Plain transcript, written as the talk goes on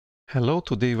Hello,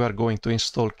 today we are going to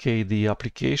install KDE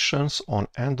applications on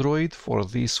Android. For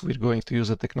this, we're going to use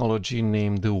a technology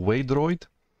named d00334a5.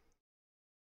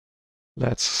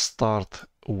 Let's start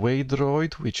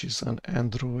d00334a5, which is an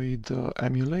Android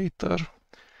emulator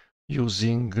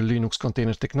using Linux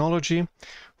container technology.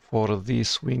 For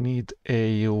this, we need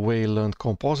a Wayland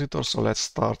compositor. So let's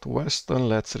start Western.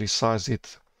 Let's resize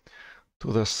it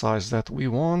to the size that we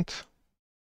want.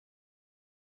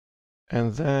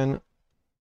 And then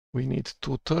we need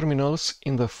two terminals.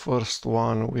 In the first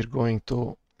one, we're going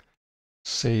to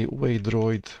say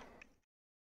d00334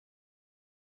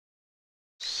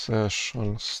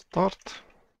 session start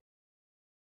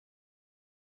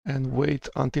and wait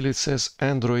until it says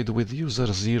Android with user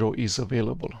 0 is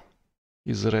available,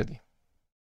 is ready,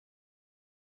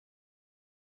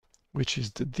 which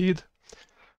is the did.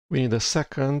 We need a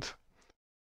second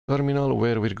terminal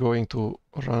where we're going to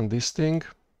run this thing.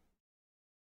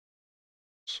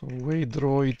 So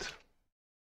d00334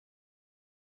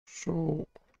 show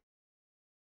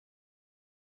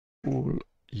full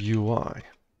UI.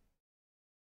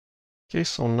 Okay,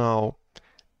 so now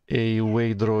a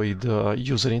d00334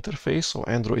 user interface, so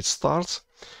Android starts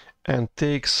and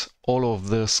takes all of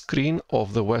the screen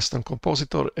of the Western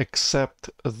compositor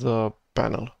except the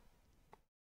panel.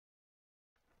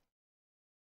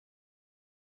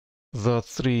 The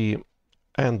three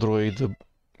Android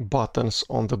buttons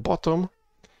on the bottom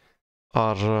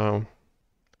are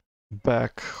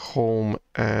back, home,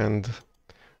 and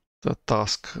the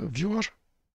task viewer.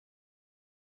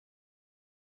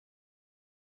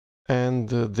 And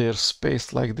they're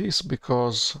spaced like this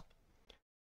because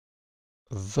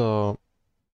the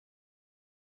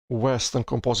Western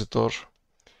compositor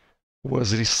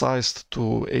was resized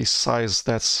to a size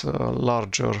that's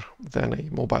larger than a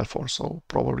mobile phone. So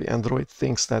probably Android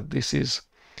thinks that this is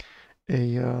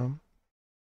a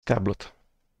tablet.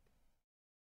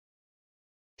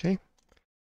 Okay.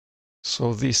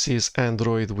 So this is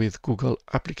Android with Google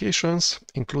applications,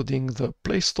 including the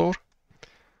Play Store.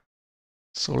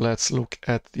 So let's look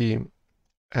at the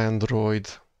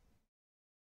Android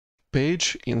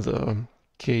page in the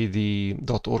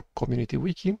KDE.org community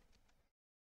wiki.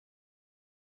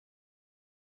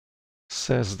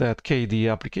 Says that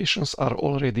KDE applications are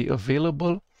already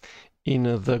available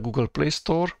in the Google Play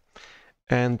Store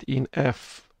and in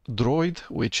F-Droid,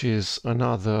 which is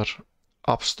another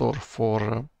app store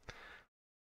for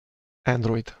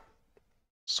Android.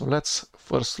 So let's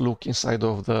first look inside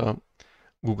of the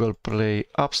Google Play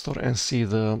App Store and see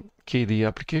the KDE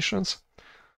applications.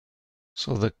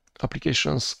 So the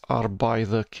applications are by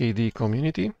the KDE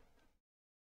community.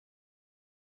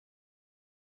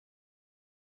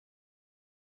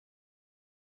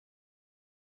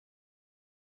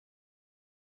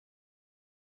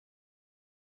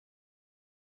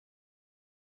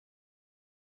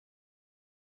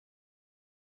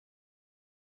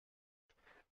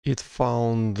 It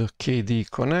found KDE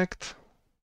Connect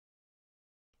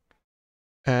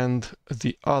and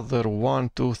the other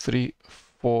 1, 2, 3,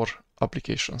 4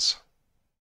 applications.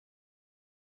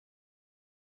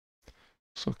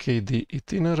 So KDE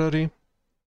itinerary.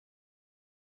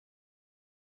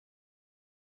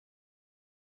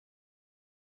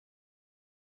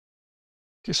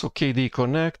 Okay, so KDE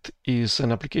Connect is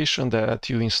an application that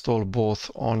you install both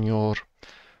on your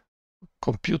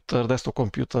computer, desktop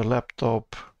computer,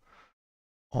 laptop,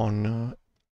 on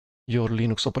your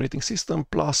Linux operating system,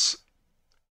 plus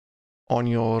on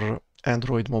your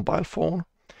Android mobile phone.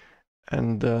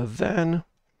 And then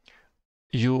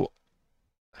you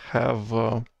have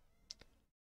a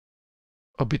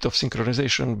bit of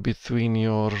synchronization between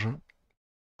your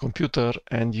computer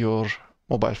and your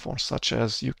mobile phone, such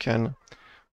as you can,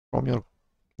 from your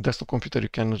desktop computer, you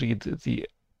can read the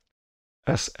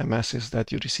SMSs that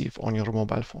you receive on your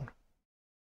mobile phone.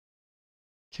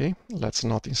 Okay, let's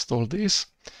not install this.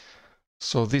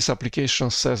 So this application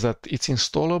says that it's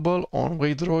installable on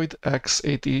d003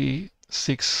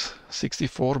 x86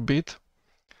 64-bit.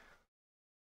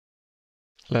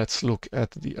 Let's look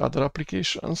at the other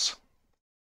applications.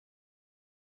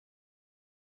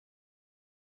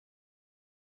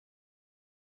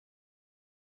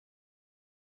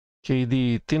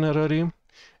 KDE itinerary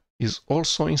is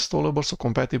also installable, so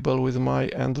compatible with my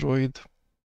Android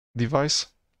device.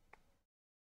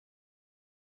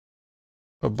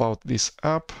 About this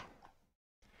app,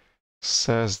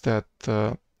 says that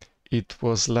it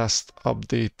was last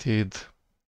updated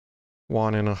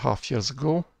 1.5 years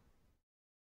ago.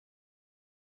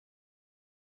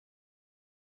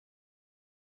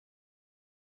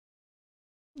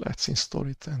 Let's install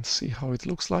it and see how it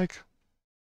looks like.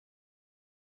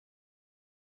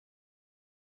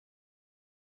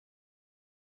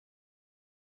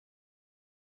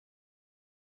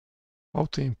 How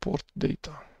to import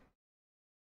data.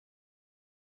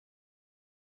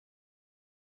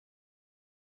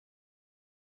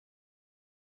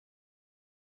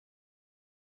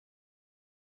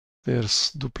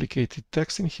 There's duplicated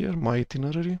text in here, my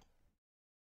itinerary.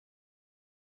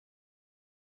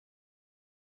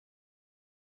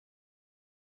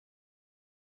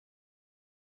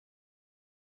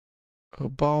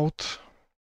 About.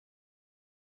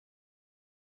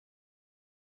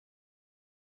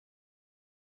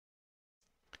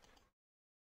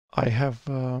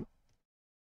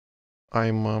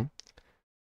 I'm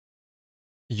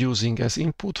using as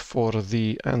input for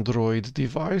the Android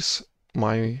device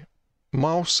my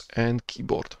mouse and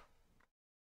keyboard.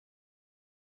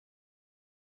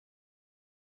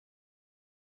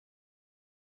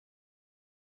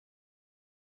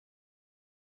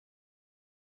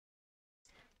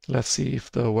 Let's see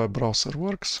if the web browser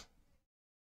works.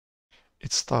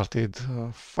 It started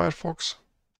Firefox.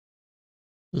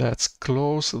 Let's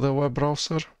close the web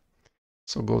browser.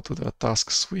 So go to the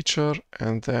task switcher,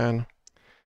 and then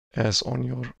as on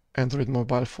your Android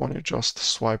mobile phone, you just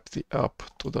swipe the app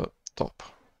to the top.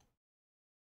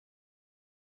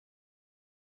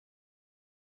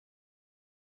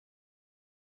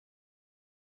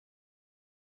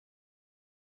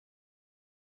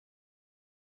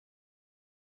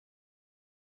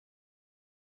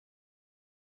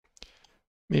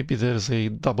 Maybe there's a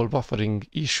double buffering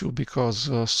issue because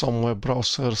some web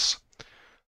browsers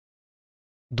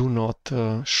do not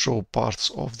show parts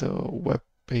of the web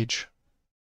page.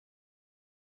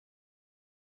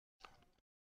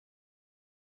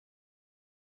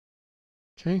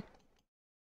 Okay.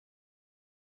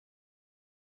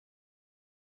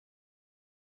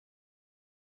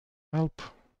 Help.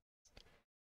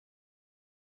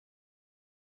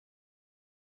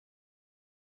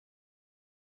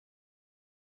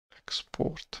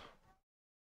 Export.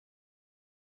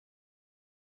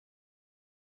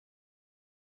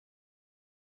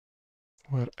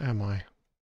 Where am I?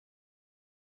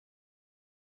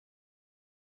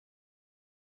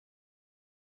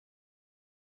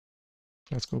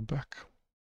 Let's go back.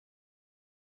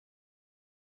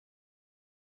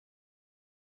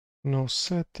 No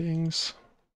settings.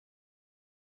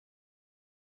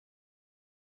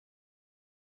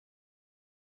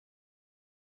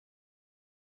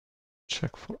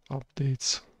 Check for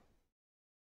updates.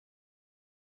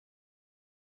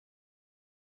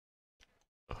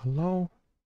 Allow.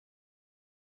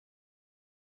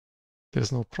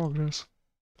 There's no progress.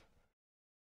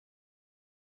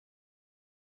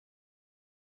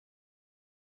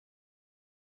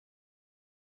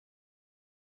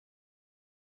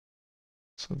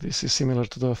 So this is similar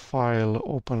to the file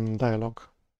open dialog.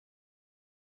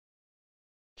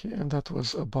 Okay, and that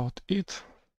was about it.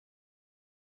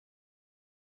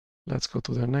 Let's go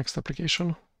to the next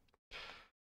application.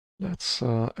 Let's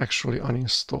actually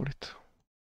uninstall it.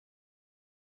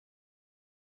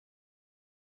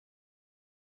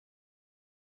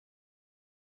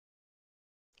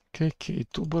 Okay,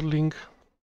 ktuberling.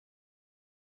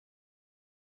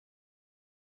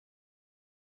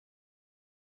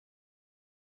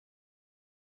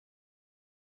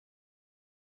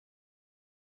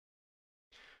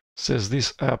 Says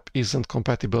this app isn't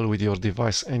compatible with your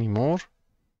device anymore.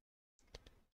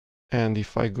 And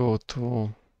if I go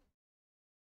to,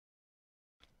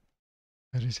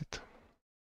 where is it?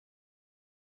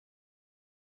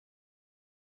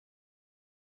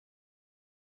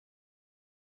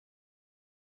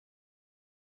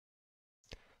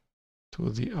 To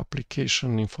the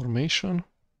application information.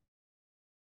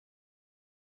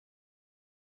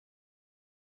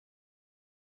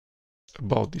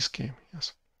 About this game,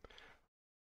 yes.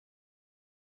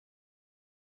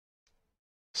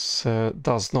 So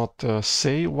does not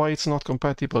say why it's not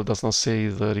compatible, does not say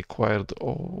the required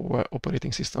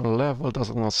operating system level,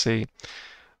 does not say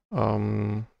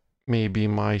maybe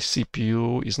my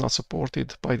CPU is not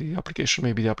supported by the application,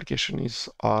 maybe the application is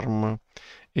ARM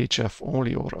HF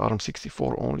only or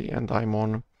ARM64 only, and I'm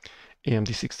on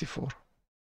AMD64.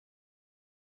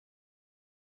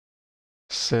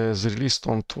 Says released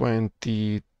on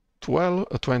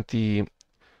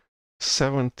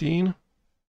 2017.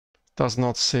 Does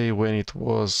not say when it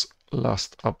was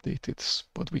last updated,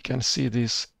 but we can see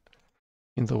this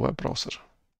in the web browser.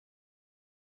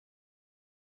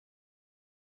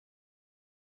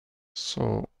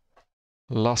 So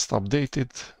last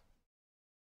updated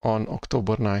on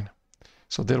October 9.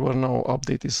 So there were no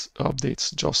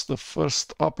updates, just the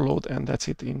first upload, and that's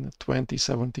it in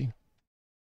 2017.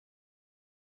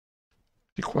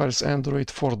 Requires Android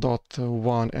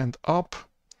 4.1 and up.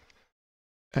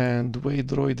 and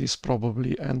Waydroid is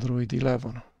probably Android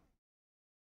 11.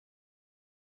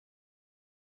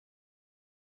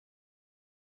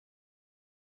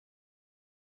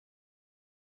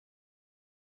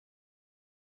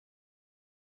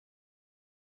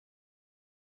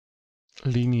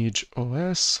 Lineage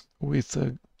OS with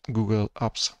Google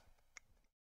Apps.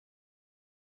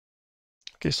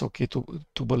 Okay, so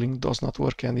K2Link does not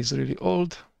work and is really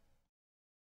old.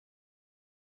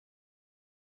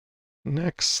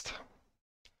 Next,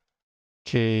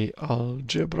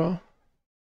 K-Algebra.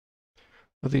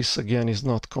 This again is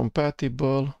not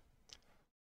compatible.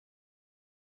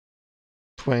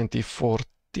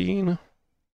 2014.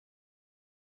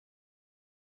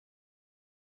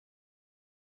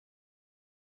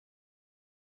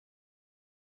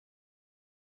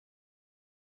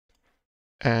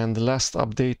 And last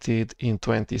updated in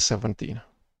 2017.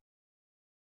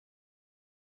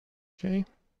 Okay,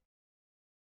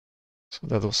 so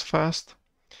that was fast.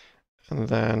 And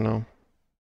then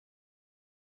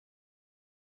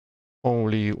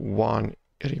only one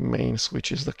remains,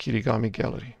 which is the Kirigami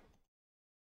Gallery.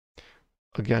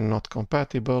 Again, not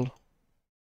compatible.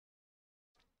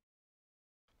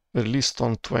 Released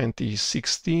on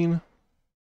 2016.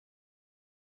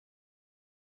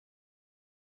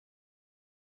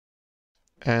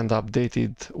 And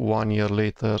updated 1 year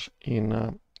later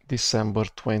in December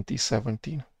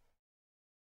 2017.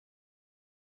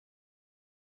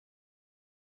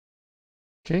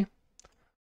 Okay,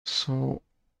 so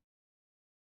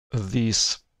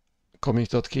this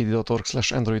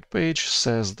community.kde.org/Android page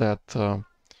says that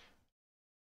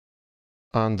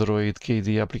Android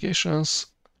KDE applications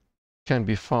can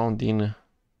be found in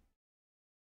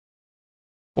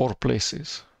 4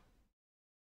 places.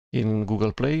 In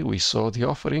Google Play, we saw the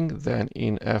offering, then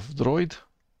in F-Droid.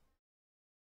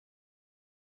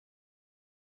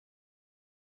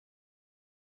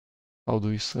 How do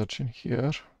we search in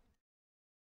here?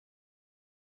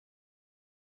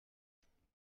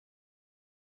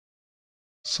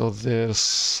 So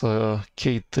there's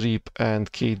K-Trip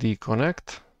and KDE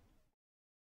Connect.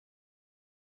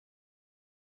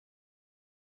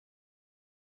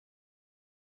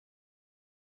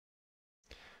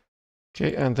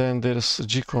 Okay, and then there's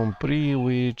gcompri,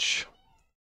 which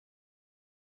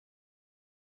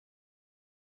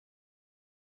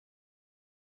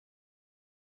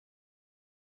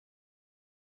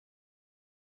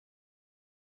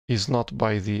is not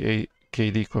by the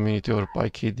KDE community or by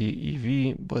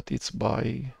KDE EV, but it's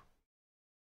by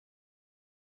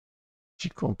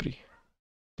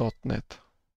gcompri.net.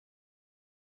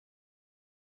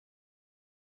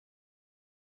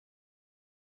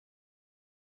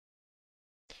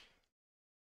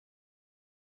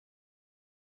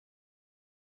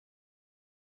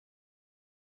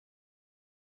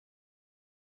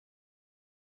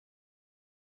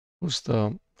 Who's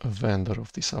the vendor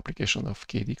of this application of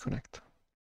KDE Connect?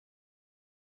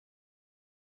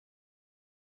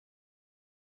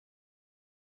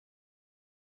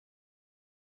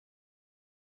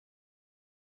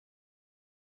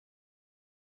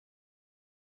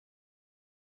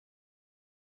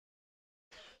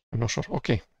 I'm not sure.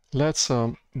 Okay, let's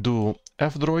do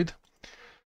F-Droid.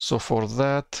 So for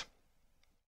that,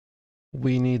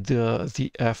 we need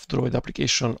the F-Droid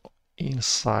application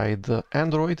inside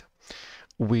Android.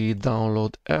 We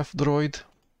download F-Droid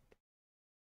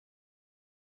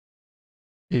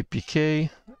APK.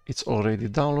 It's already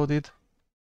downloaded.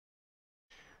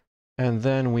 And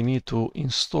then we need to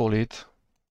install it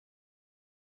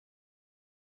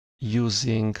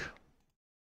using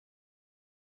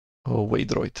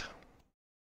Waydroid.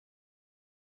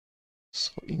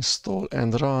 So install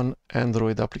and run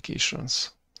Android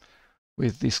applications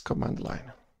with this command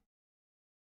line.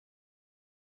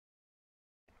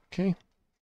 Okay.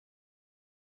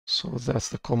 So that's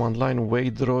the command line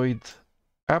Waydroid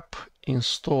app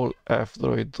install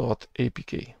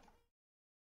fdroid.apk.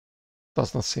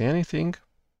 Does not say anything.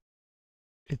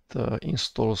 It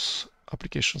installs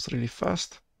applications really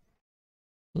fast.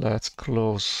 Let's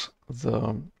close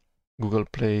the Google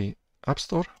Play App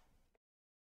Store.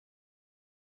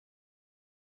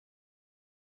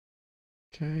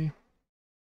 Okay.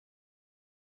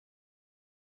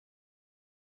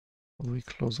 We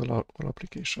close all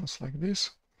applications like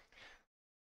this.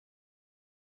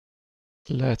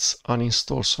 Let's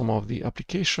uninstall some of the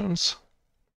applications.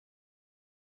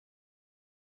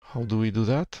 How do we do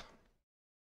that?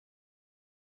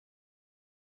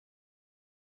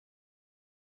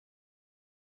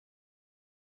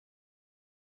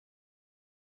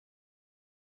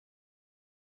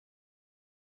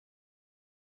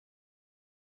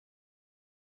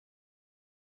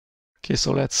 Okay,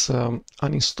 so let's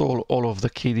uninstall all of the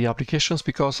KDE applications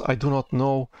because I do not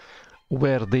know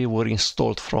where they were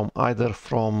installed from, either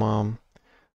from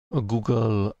a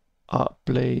Google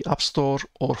Play App Store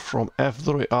or from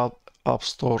F-Droid App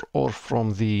Store or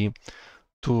from the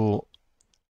two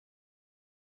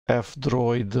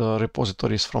F-Droid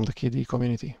repositories from the KDE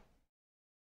community.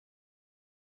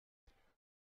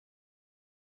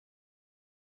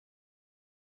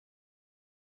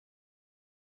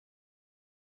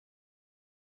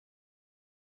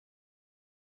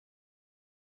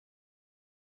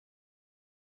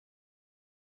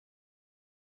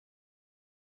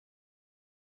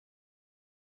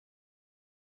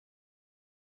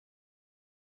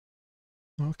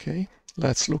 Okay,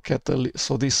 let's look at the,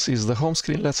 so this is the home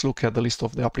screen. Let's look at the list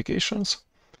of the applications.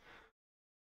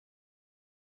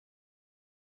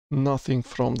 Nothing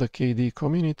from the KDE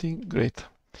community, great.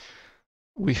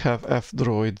 We have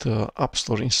F-Droid App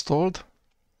Store installed.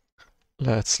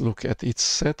 Let's look at its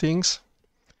settings,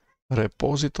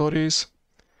 repositories,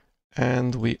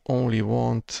 and we only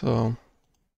want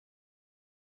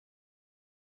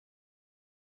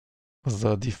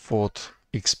the default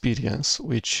experience,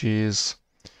 which is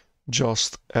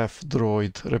just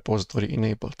F-Droid repository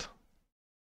enabled.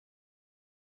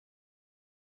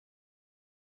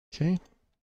 Okay.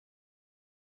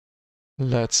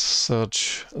 Let's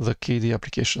search the KDE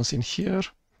applications in here.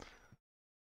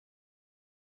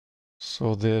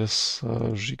 So there's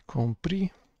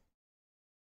Compris.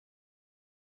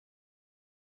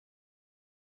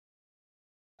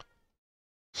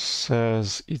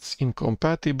 Says it's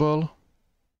incompatible.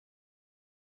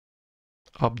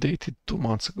 Updated 2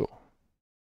 months ago.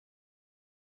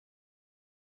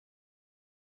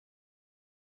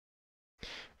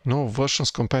 No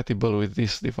versions compatible with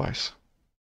this device.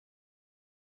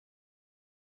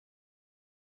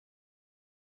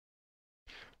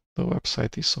 The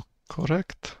website is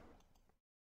correct.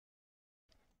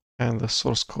 And the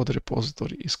source code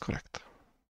repository is correct.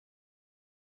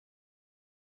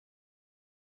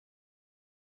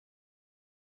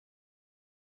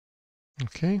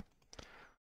 Okay.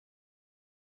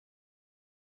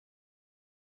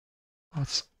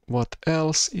 What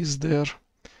else is there?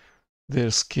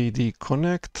 There's KDE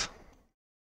Connect.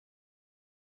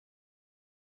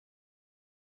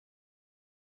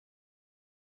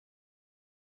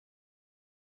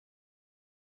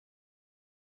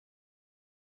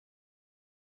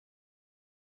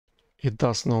 It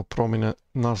does not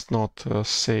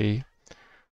say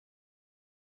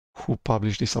who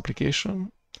published this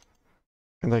application,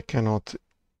 and I cannot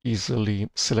easily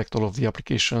select all of the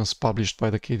applications published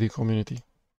by the KDE community.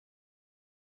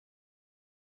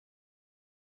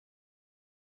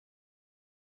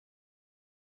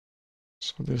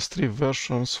 So there's 3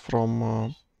 versions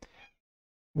from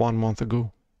 1 month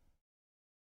ago.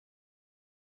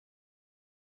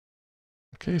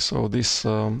 Okay, so this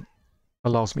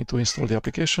allows me to install the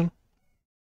application.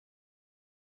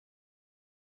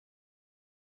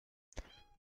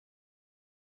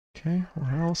 Okay,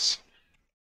 what else?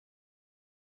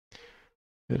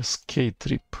 There's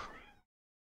Ktrip.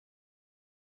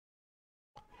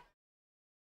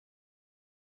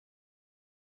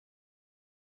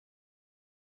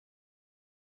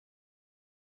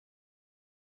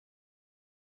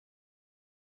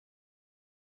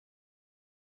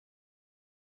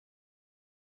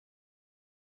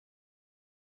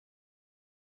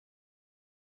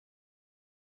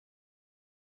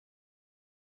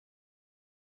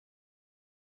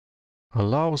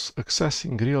 Allows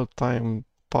accessing real-time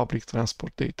public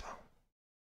transport data.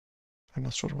 I'm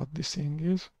not sure what this thing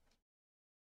is.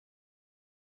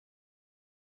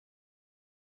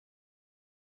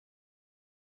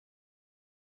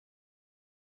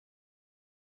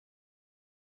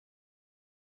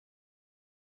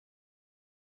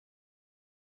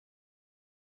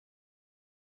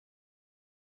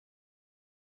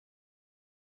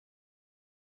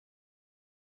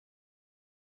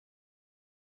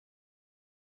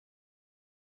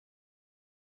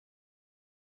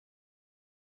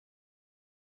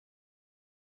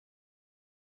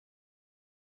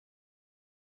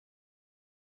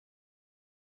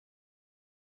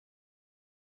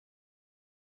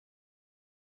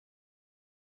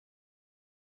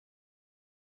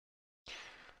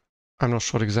 I'm not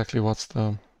sure exactly what's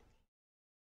the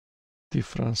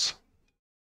difference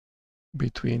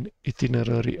between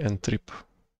itinerary and trip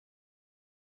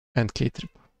and Ktrip.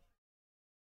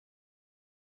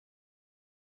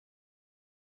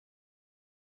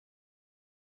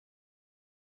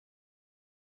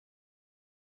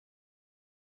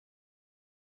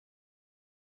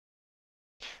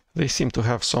 They seem to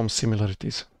have some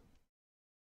similarities.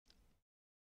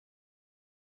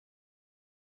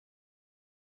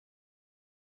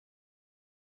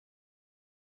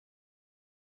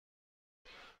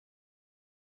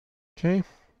 Okay.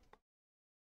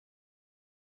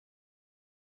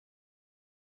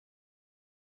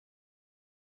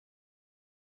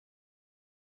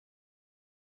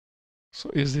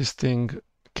 So is this thing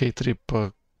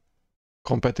K-Trip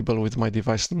compatible with my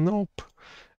device? Nope.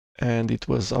 And it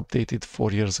was updated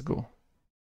 4 years ago.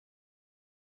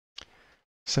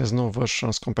 Says no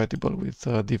versions compatible with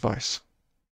the device.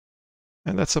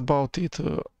 And that's about it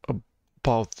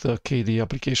about the KDE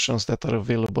applications that are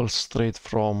available straight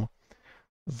from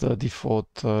the default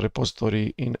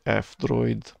repository in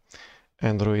F-Droid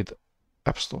Android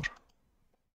App Store.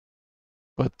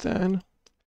 But then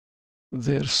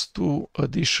there's 2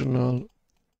 additional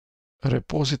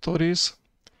repositories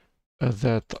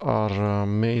that are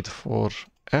made for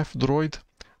F-Droid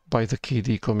by the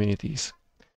KDE communities.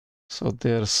 So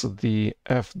there's the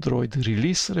F-Droid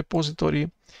Release Repository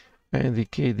and the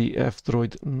KDE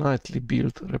F-Droid Nightly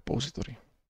Build Repository.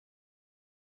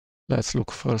 Let's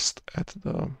look first at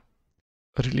the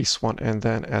release one and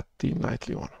then at the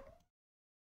nightly one.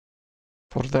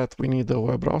 For that we need a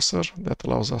web browser that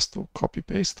allows us to copy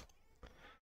paste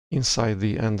inside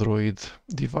the Android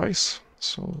device.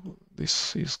 So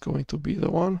this is going to be the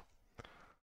one.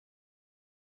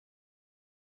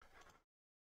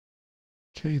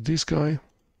 Okay, this guy.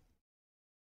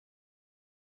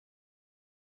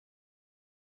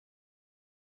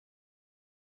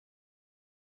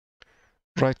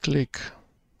 Right click,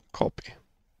 copy.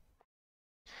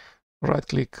 Right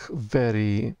click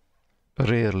very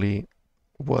rarely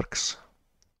works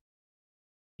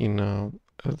in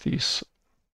this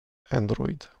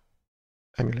Android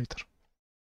emulator.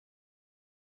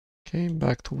 Okay,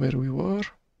 back to where we were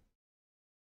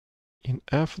in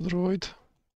F-Droid.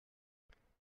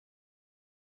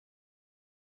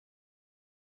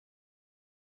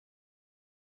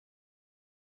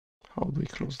 How do we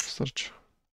close the search?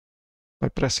 By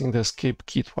pressing the escape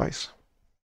key twice.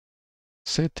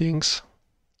 Settings,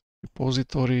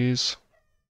 repositories,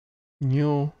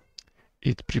 new,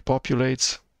 it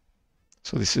pre-populates.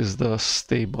 So this is the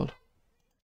stable.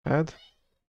 Add.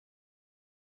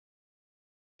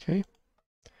 Okay.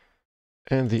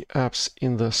 And the apps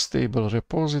in the stable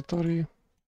repository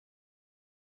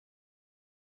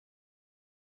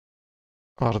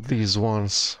are these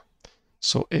ones.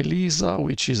 So Elisa,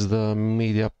 which is the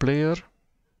media player,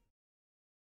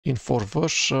 in 4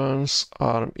 versions,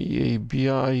 ARM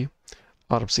EABI,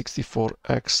 ARM64,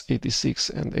 x86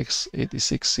 and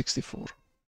x86 64.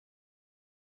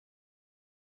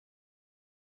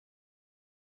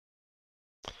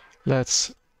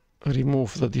 Let's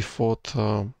remove the default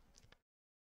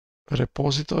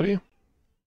repository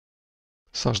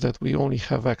such that we only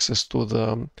have access to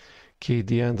the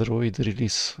KDE Android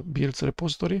Release Builds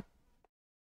repository.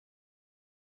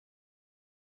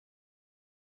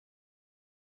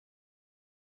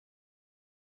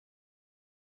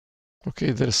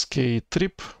 Okay, there's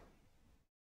K-Trip,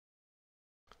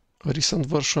 a recent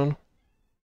version.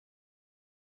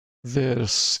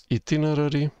 There's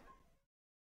Itinerary,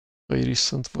 a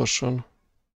recent version.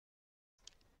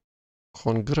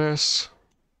 Congress,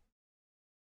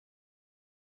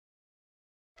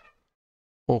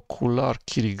 Ocular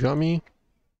Kirigami,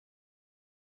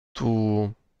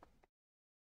 2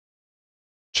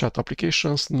 chat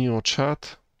applications,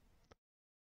 NeoChat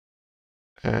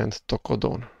and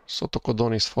Tocodon. So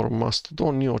Tocodon is for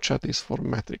Mastodon, NeoChat is for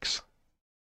Matrix.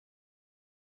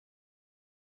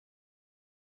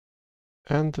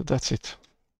 And that's it.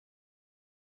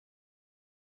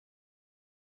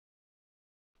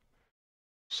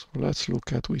 So let's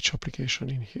look at which application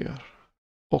in here.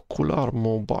 Ocular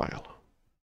Mobile.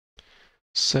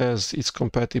 Says it's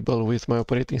compatible with my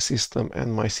operating system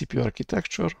and my CPU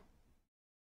architecture.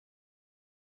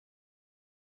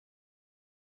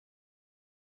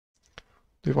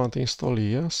 Do you want to install?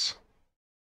 Yes.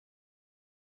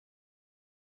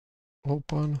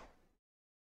 Open.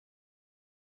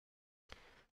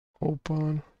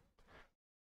 Open.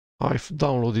 I've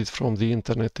downloaded from the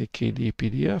internet a KDE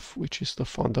PDF, which is the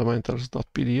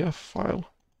fundamentals.pdf file.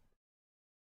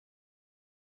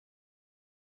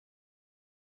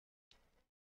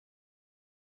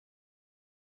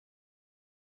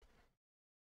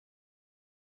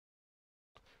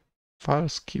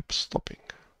 Files keep stopping.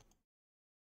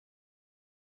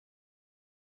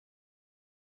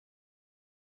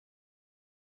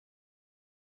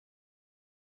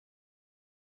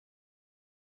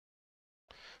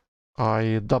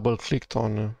 I double-clicked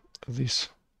on this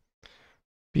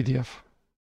PDF.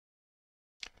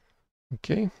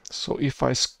 Okay, so if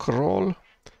I scroll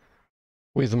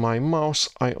with my mouse,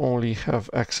 I only have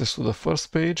access to the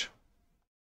first page.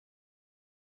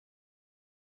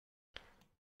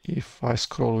 If I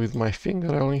scroll with my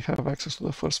finger, I only have access to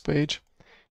the first page.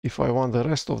 If I want the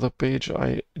rest of the page,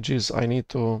 I need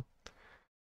to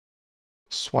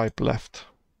swipe left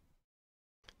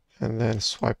and then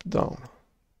swipe down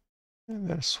and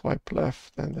then swipe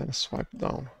left and then swipe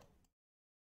down,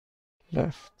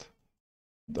 left,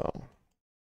 down,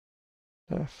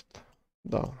 left,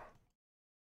 down.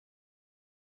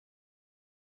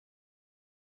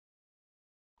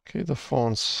 Okay, the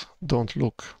fonts don't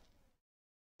look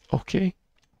okay.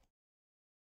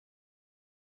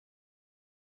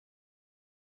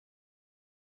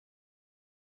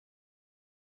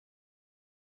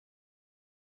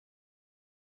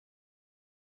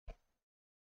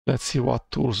 Let's see what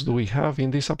tools do we have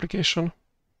in this application.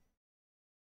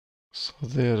 So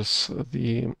there's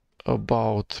the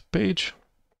About page.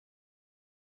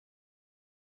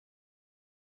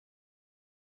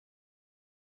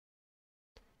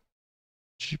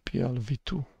 GPL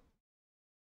v2.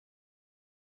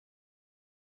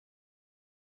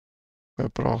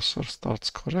 Web browser starts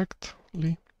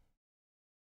correctly.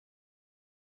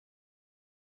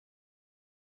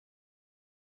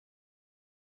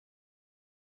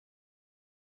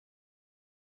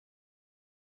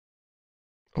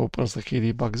 Opens the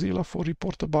KDE Bugzilla for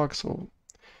report a bug. So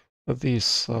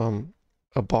this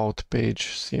About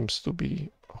page seems to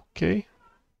be okay.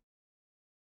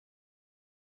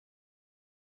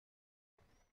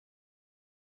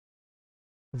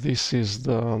 This is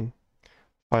the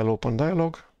file open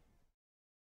dialog.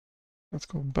 Let's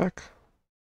go back.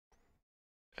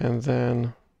 And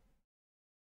then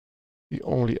the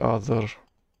only other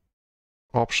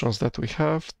options that we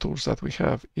have, tools that we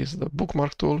have, is the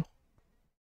bookmark tool.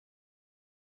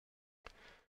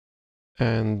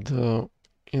 And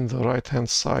in the right hand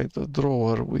side, the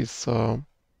drawer with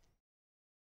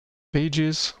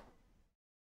pages.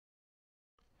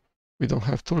 We don't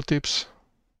have tooltips.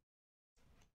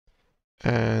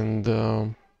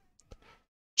 And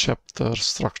chapter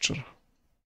structure.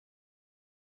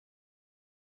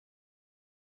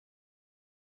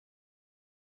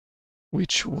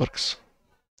 Which works.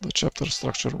 The chapter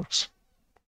structure works.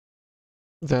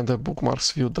 Then the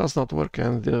bookmarks view does not work,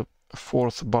 and the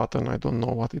fourth button, I don't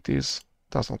know what it is,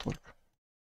 does not work.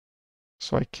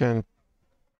 So I can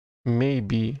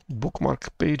maybe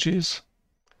bookmark pages,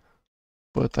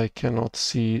 but I cannot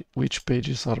see which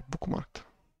pages are bookmarked.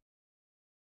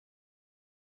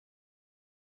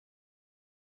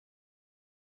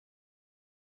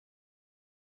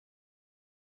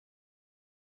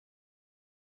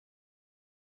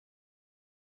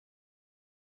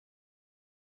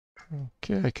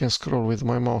 Okay, I can scroll with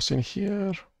my mouse in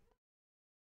here.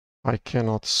 I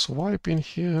cannot swipe in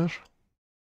here.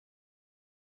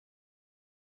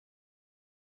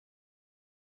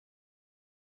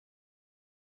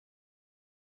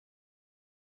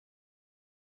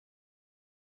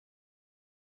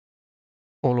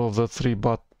 All of the three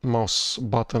mouse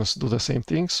buttons do the same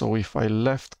thing. So if I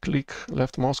left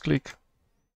mouse click,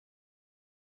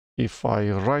 if I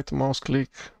right mouse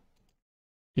click,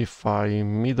 if I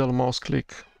middle mouse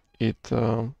click, it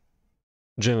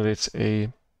generates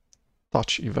a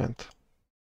touch event.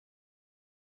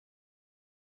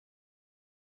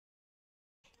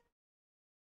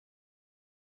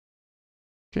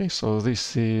 Okay, so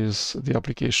this is the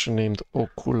application named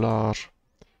Ocular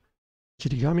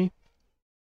Kirigami.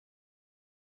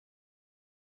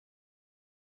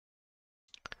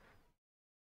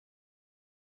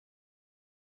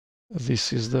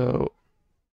 This is the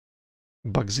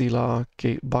Bugzilla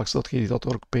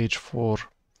bugs.kde.org page for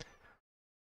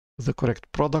the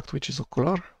correct product, which is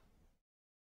Ocular.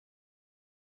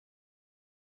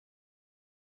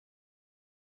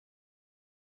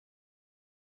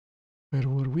 Where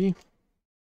were we?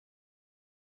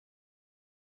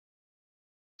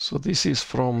 So this is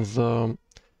from the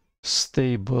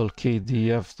stable KDE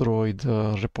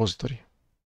F-Droid repository.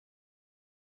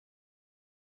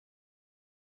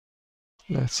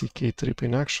 Let's see K-trip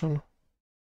in action.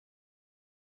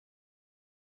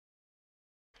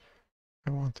 I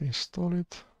want to install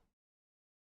it.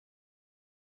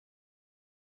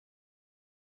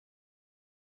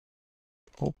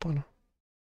 Open.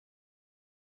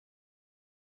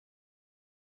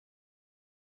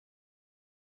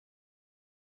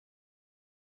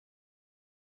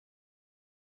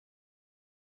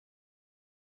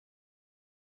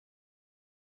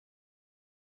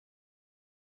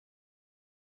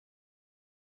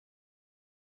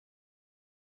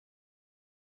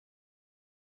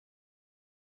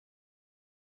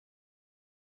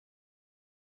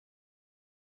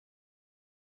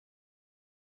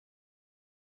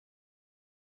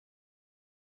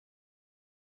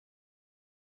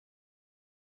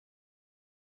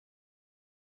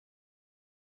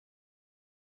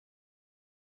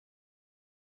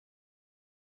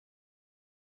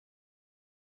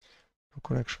 No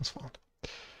connections found.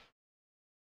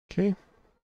 Okay.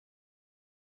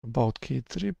 About key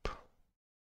trip.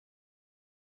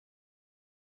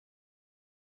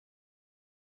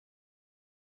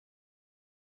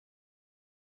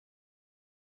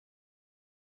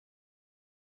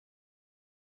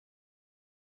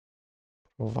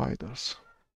 Providers.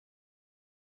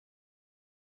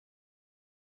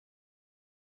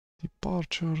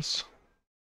 Departures.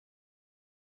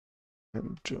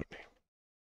 And journey.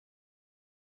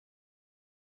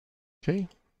 Okay.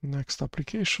 Next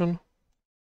application.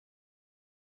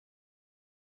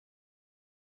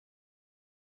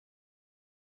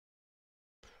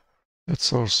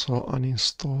 Let's also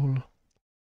uninstall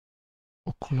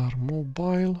Ocular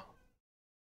Mobile.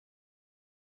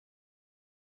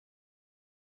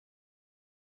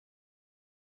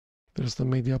 There's the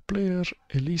media player,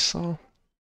 Elisa,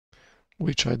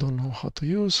 which I don't know how to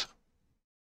use.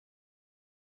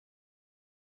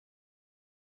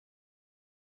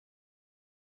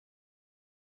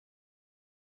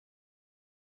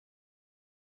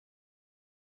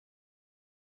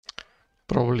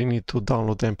 Probably need to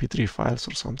download MP3 files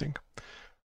or something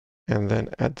and then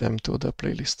add them to the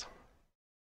playlist.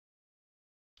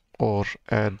 Or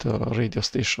add radio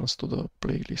stations to the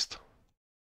playlist.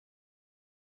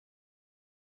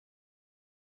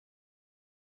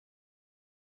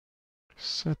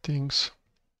 Settings.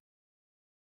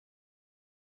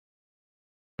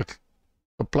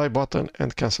 Apply button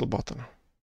and cancel button.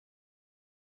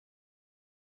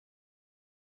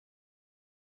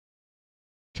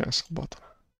 Cancel button.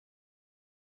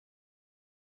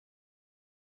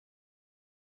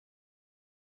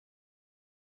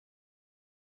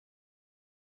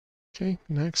 Okay,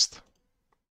 next.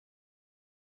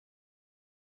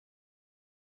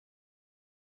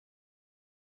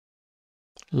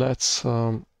 Let's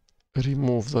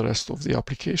remove the rest of the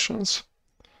applications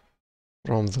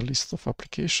from the list of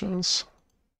applications.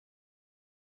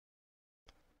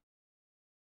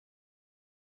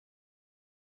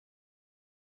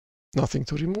 Nothing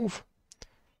to remove.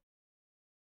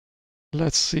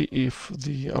 Let's see if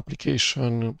the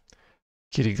application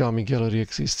Kirigami Gallery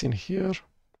exists in here.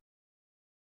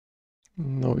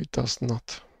 No, it does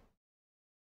not.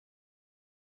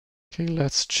 Okay,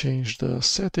 let's change the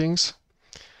settings.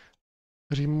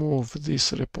 Remove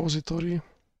this repository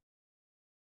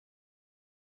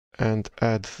and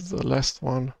add the last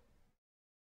one.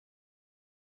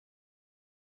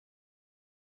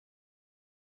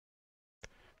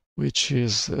 Which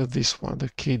is this one, the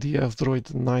KDE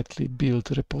F-Droid Nightly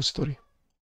Build Repository.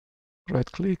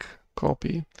 Right click,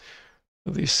 copy.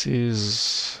 This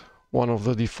is one of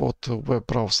the default web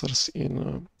browsers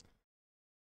in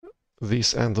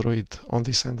this Android, on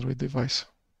this Android device.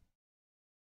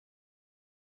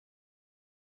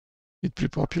 It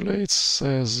prepopulates,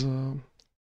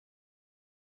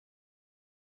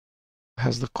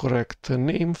 has the correct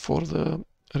name for the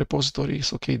repository,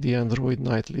 so KDE Android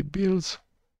Nightly Builds.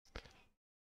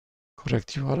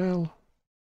 Correct URL.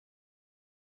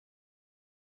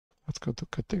 Let's go to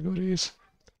categories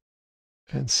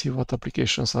and see what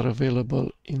applications are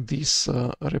available in this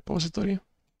repository.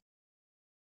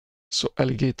 So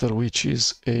Alligator, which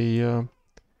is a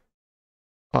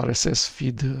RSS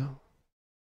feed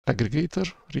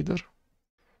aggregator reader.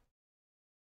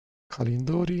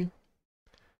 Calendori.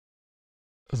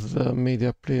 The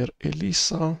media player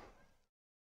Elisa.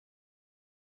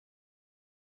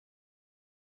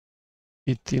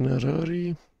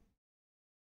 Itinerary.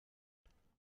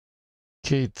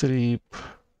 K-Trip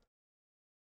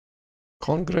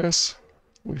Congress.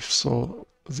 We saw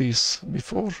this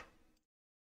before.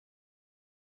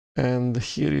 And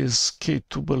here is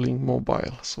K-Tubeling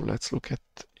Mobile. So let's look at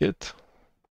it.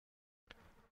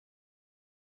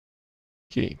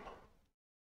 Game.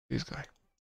 This guy.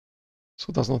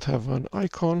 So does not have an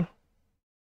icon.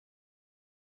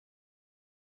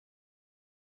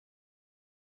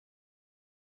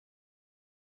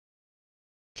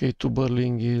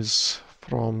 K-Tubeling is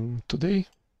from today.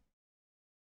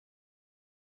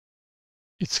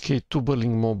 It's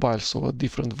K-Tubeling Mobile, so a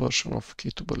different version of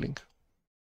K-Tubeling.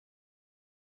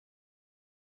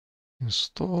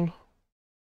 Install.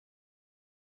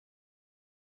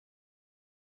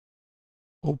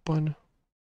 Open.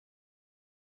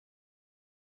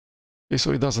 Okay,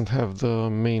 so it doesn't have the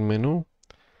main menu,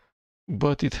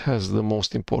 but it has the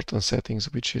most important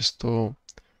settings, which is to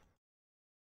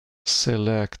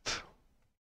select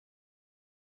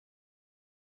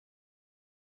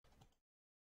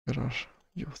where are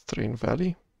you, Train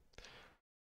Valley,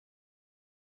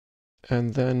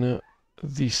 and then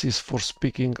this is for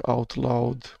speaking out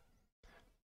loud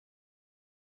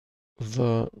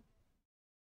the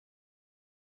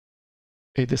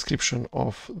a description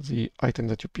of the item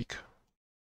that you pick.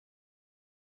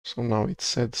 So now it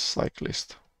said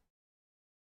cyclist,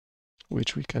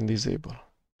 which we can disable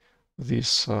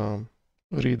this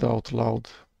read out loud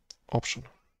option.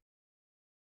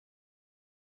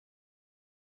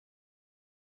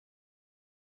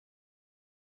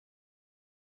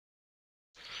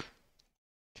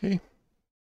 Okay.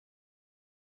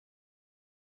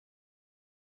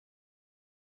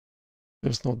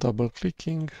 There's no double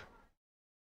clicking.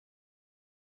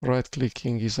 Right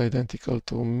clicking is identical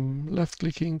to left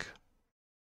clicking.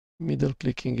 Middle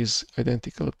clicking is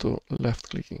identical to left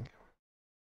clicking.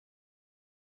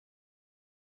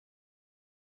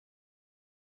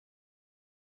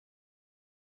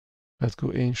 Let's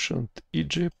go ancient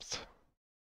Egypt.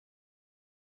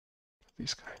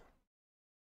 This guy.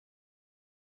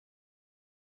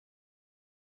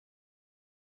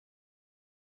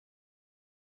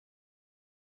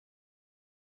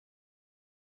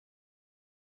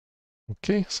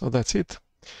 Okay, so that's it.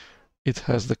 It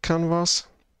has the canvas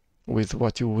with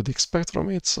what you would expect from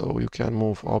it, so you can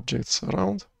move objects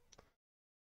around,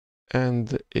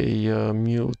 and a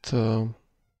mute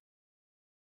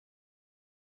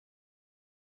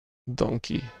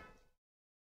donkey,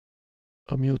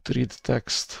 a mute read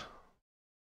text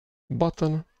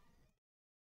button,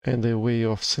 and a way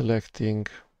of selecting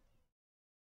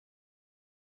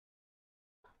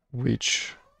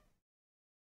which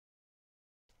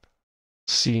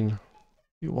scene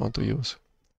you want to use.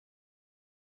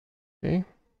 Okay.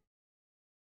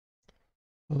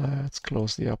 Let's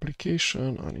close the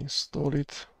application, uninstall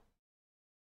it.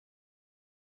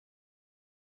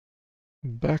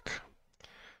 Back.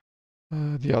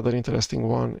 The other interesting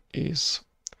one is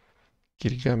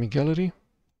Kirigami Gallery.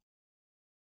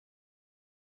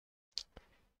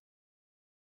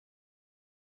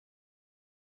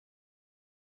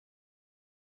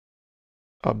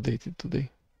 Updated today.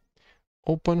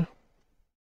 Open.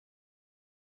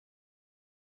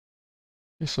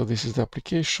 Okay, so this is the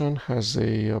application, has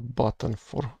a button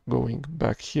for going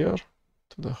back here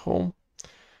to the home.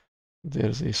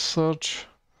 There's a search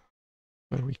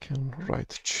where we can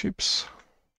write chips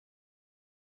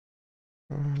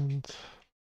and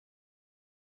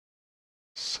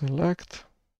select.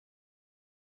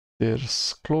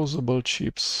 There's closable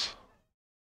chips.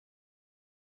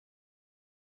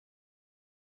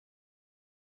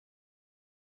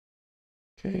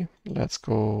 Okay, let's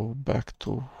go back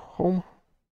to home.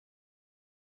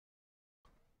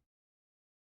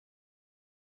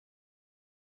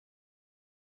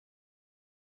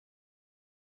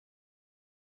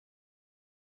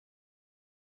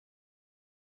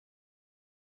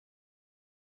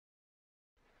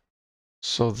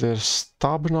 So there's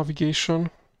tab navigation.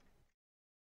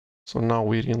 So now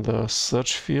we're in the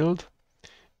search field.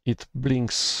 It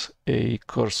blinks a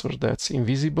cursor that's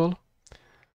invisible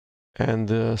and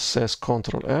says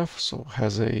Ctrl F, so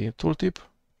has a tooltip.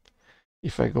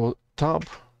 If I go tab,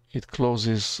 it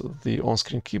closes the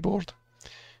on-screen keyboard,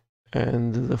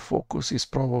 and the focus is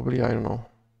probably, I don't know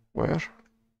where.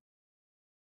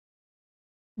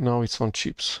 Now it's on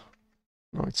chips.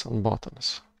 Now it's on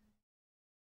buttons.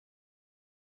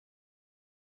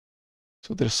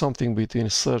 So there's something between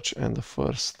search and the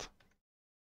first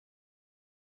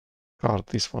card,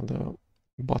 this one, the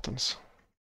buttons.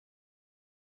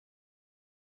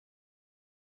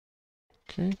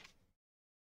 Okay.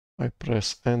 I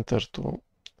press enter to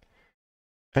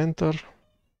enter.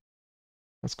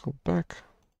 Let's go back.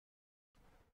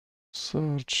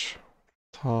 Search,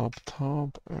 tab,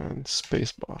 and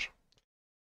spacebar.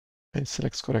 And it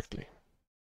selects correctly.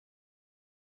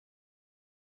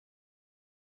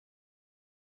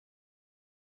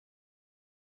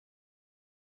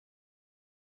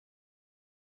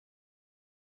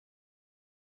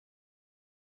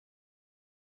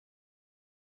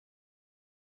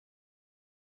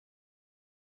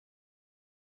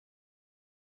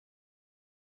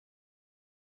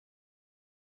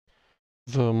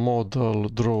 The model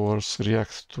drawers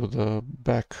react to the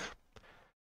back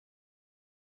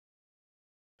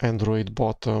Android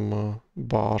bottom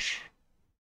bar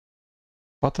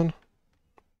button.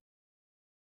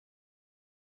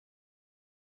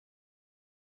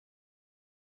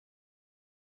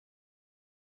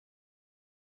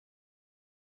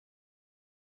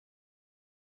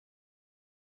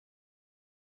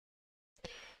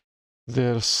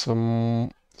 There's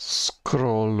some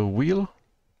scroll wheel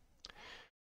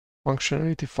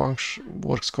functionality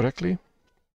works correctly.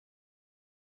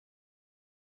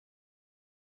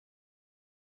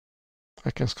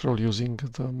 I can scroll using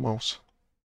the mouse.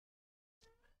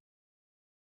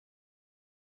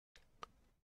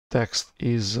 Text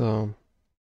is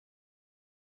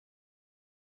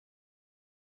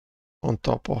on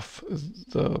top of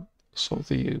the, so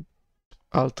the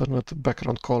alternate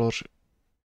background color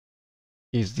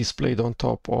is displayed on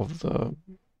top of the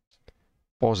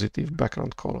positive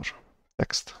background color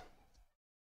text.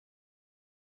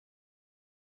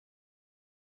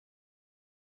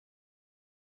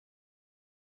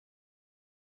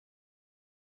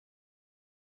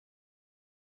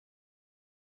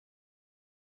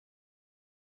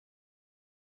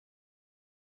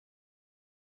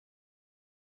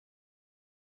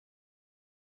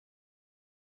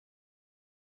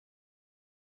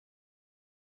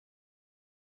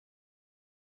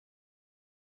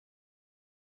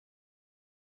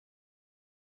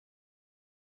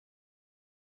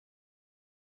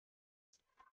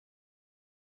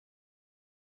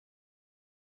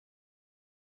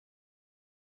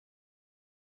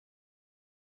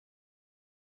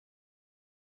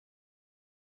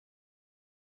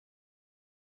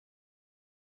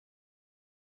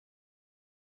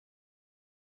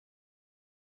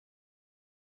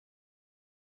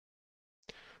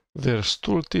 There's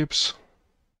tooltips.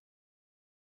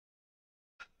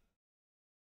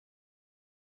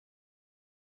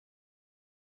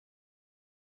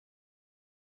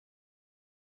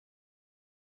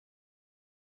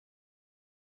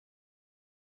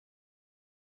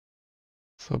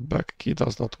 The back key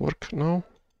does not work now,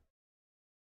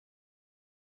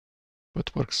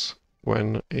 but works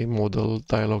when a model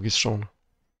dialog is shown.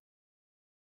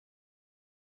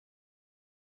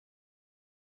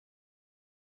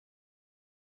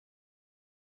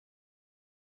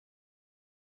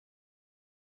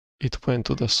 It went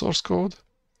to the source code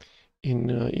in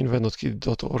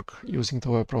invent.kde.org using the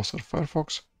web browser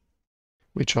Firefox,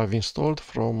 which I've installed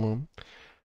from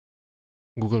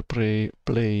Google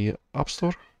Play App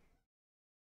Store.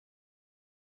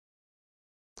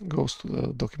 Goes to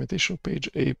the documentation page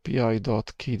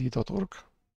api.kde.org.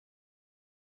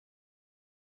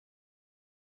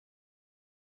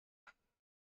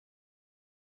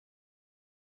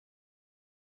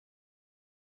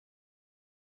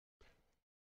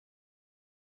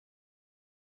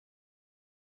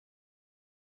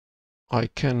 I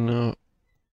can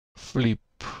flip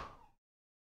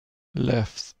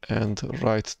left and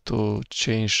right to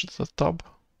change the tab,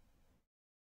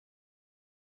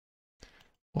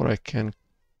 or I can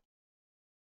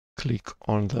click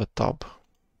on the tab.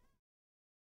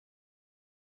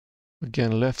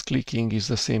 Again, left clicking is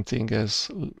the same thing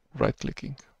as right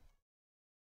clicking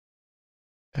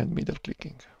and middle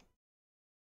clicking.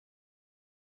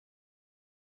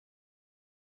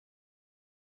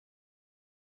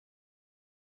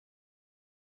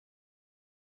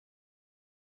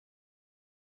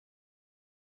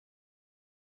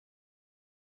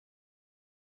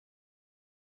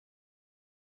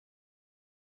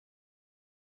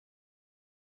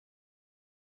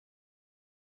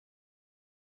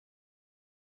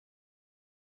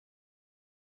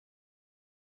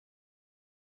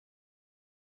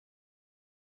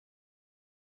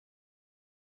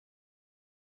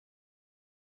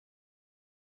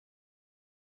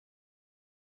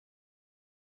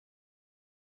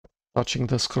 Touching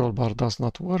the scroll bar does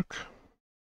not work,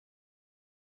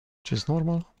 which is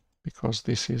normal because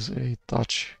this is a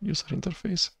touch user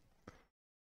interface.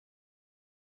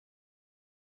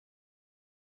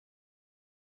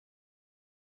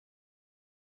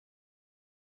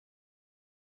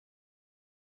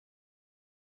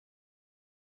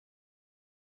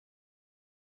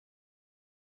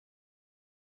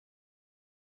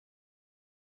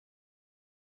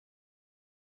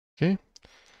 Okay,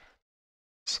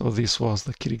 so this was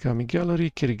the Kirigami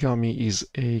gallery. Kirigami is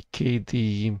a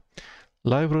KDE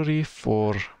library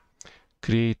for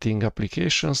creating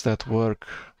applications that work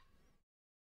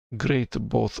great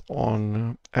both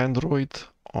on Android,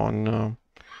 on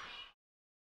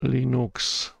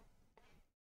Linux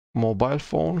mobile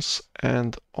phones,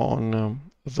 and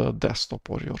on the desktop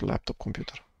or your laptop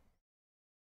computer.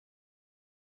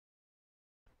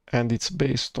 And it's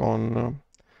based on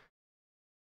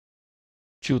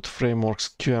Qt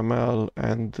frameworks, QML,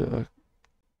 and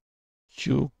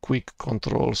Q quick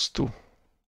controls too.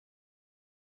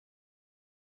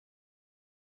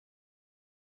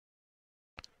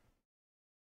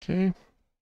 Okay.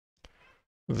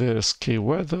 There's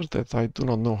KWeather that I do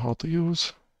not know how to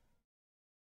use.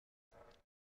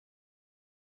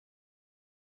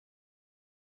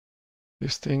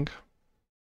 This thing.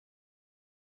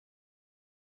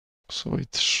 So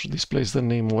it displays the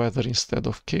name weather instead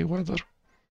of KWeather.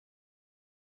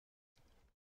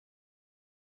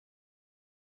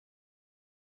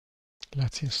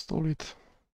 Let's install it.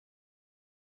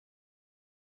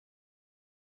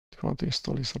 Do you want to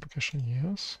install this application?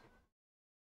 Yes.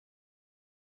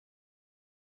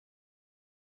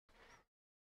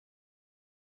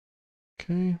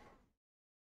 Okay.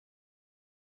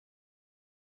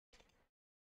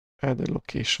 Add a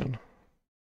location.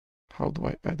 How do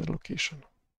I add a location?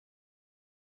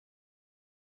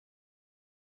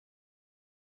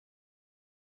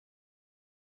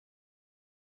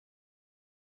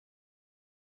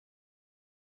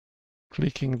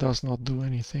 Clicking does not do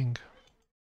anything.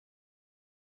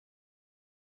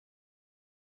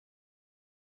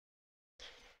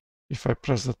 If I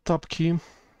press the tab key,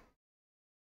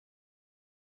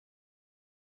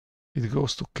 it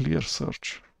goes to clear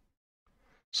search.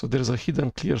 So there's a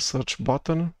hidden clear search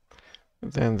button,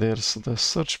 then there's the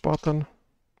search button,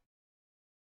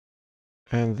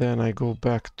 and then I go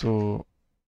back to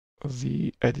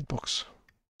the edit box.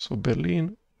 So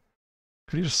Berlin,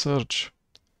 clear search,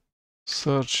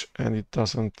 search, and it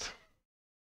doesn't,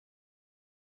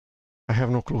 I have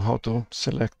no clue how to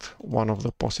select one of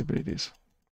the possibilities,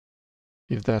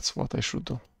 if that's what I should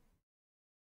do.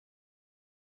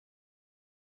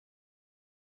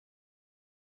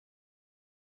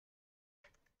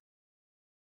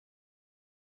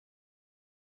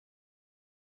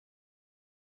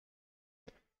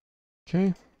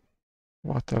 Okay,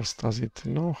 what else does it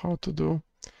know how to do?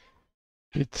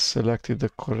 It selected the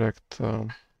correct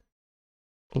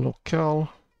locale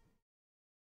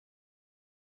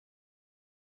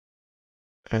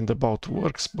and about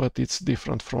works, but it's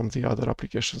different from the other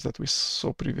applications that we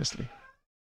saw previously.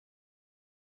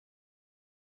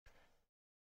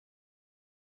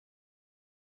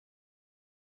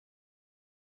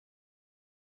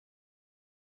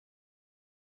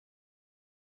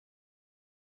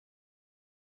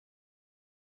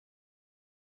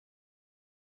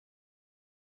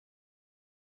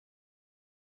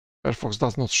 Firefox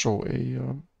does not show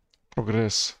a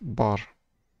progress bar,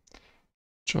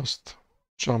 just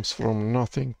jumps from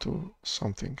nothing to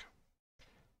something.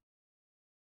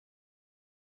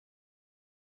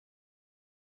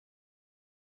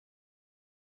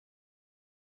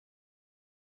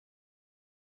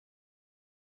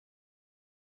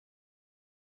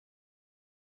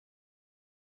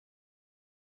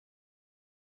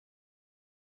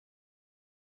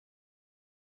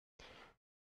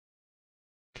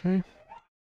 Okay.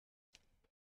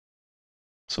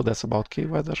 So that's about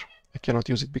K-Weather. I cannot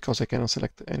use it because I cannot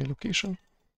select any location.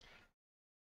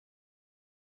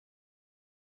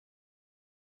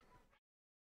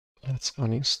 Let's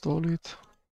uninstall it.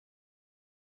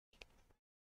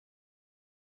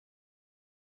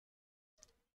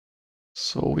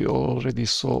 So we already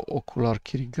saw Ocular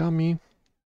Kirigami.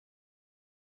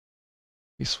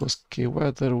 This was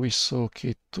K-Weather. We saw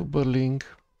K-Tuberling,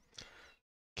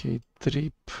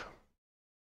 K-Trip,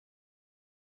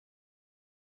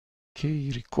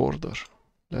 K-Recorder.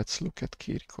 Let's look at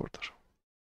K-Recorder.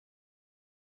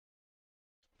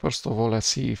 First of all, let's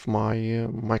see if my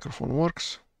microphone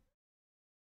works.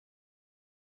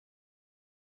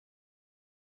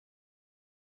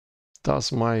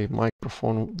 Does my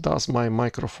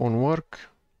microphone work?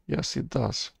 Yes, it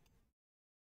does.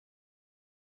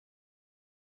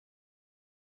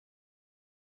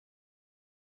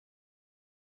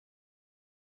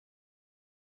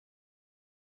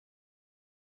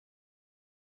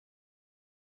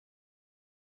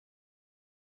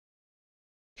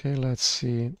 Okay, let's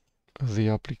see the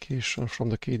application from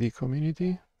the KDE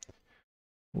community,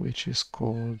 which is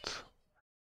called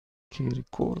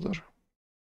K-Recorder.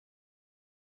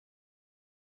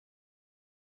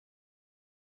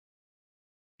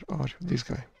 Are you this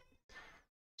guy?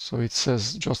 So it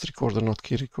says just recorder, not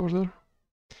K-Recorder,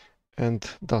 and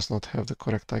does not have the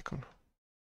correct icon.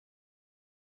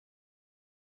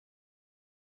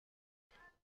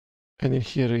 And in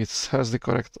here it has the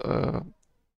correct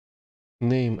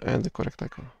name and the correct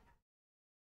icon.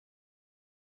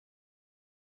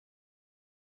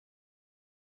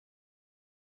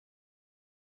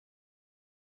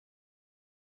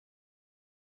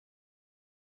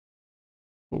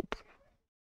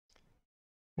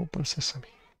 Open Sesame.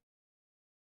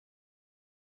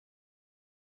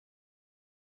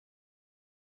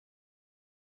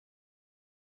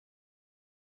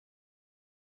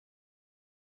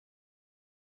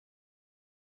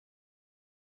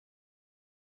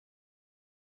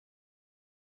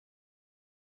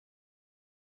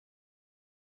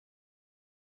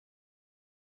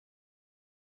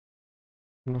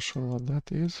 I'm not sure what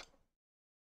that is.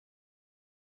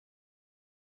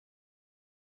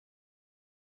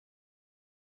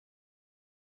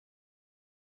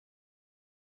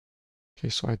 Okay,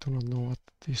 so I do not know what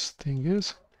this thing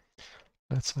is.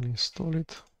 Let's uninstall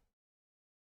it.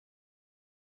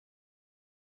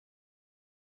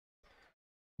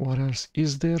 What else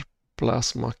is there?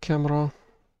 Plasma camera.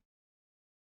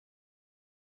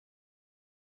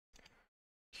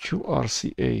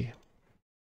 QRCA.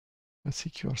 Let's see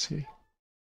QRCA.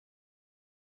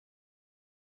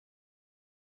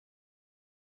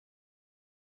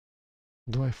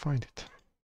 Do I find it?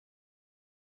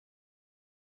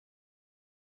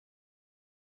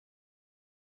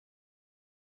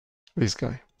 This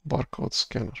guy, barcode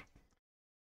scanner.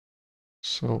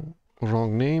 So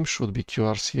wrong name, should be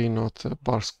QRCA, not a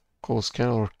barcode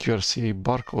scanner, or QRCA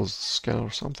barcode scanner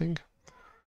or something.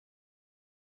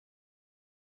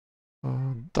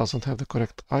 Doesn't have the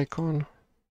correct icon.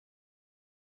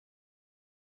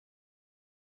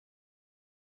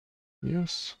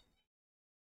 Yes.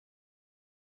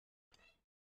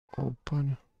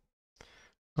 Open.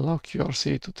 Allow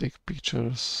QRCA to take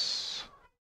pictures.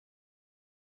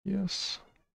 Yes.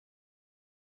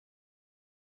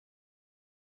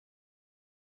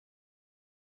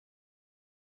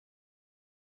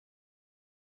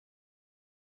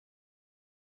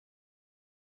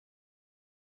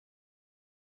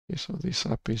 Okay, so this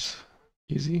app is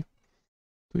easy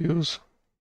to use.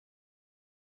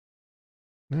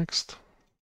 Next.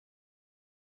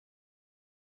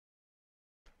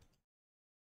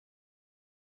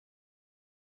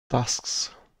 Tasks.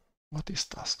 What is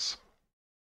tasks?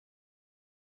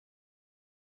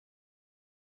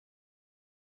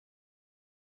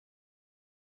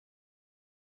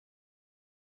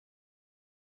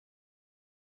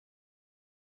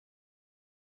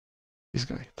 This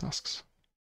guy, tasks.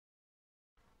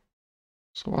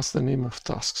 So what's the name of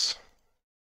tasks?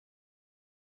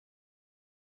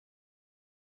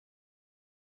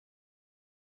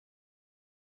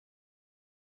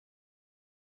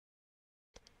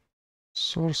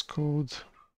 Source code.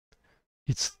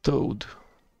 It's Toad.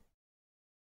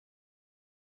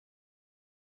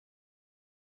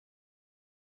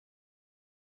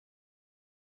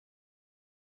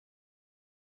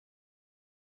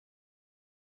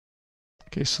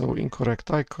 Okay, so incorrect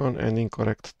icon and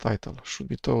incorrect title. Should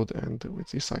be Toad and with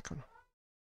this icon.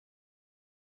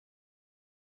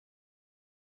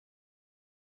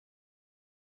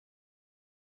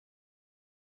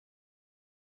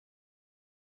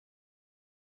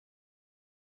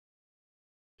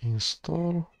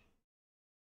 Install.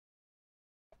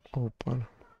 Open.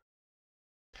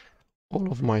 All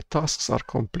of my tasks are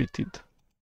completed.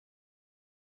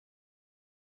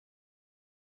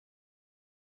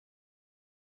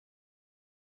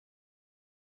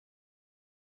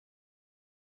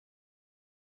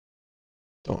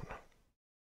 Done.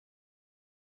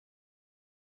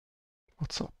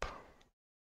 What's up?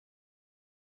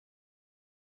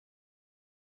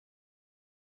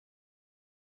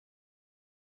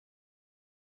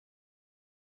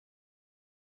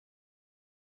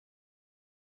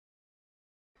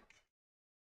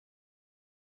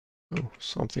 Oh,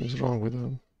 something's wrong with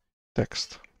the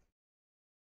text.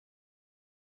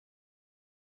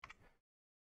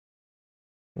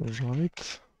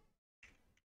 Right.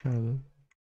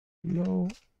 Hello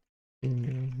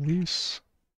in this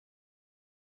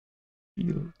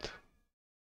field.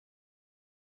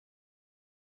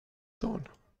 Done.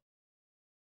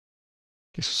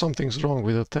 Okay, so something's wrong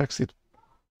with the text. It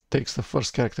takes the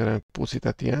first character and puts it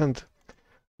at the end.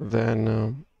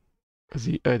 Then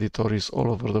the editor is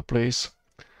all over the place.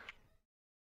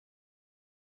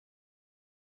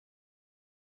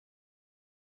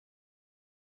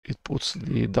 It puts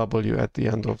the W at the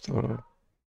end of the...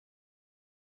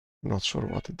 Not sure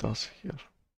what it does here.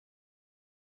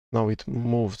 Now it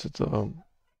moved the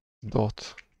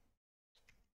dot.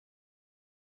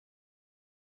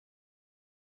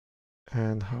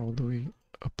 And how do we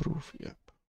approve? Yep.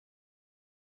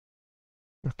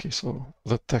 Okay, so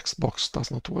the text box does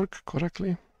not work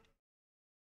correctly.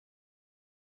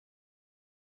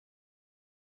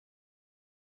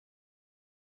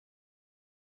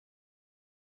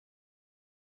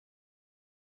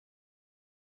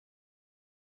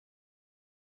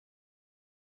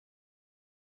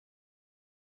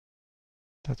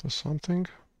 That was something.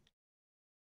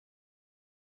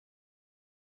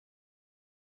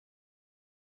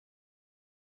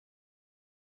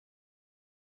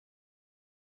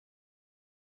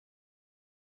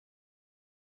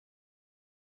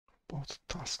 About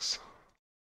tasks.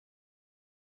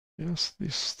 Yes,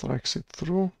 this strikes it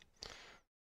through.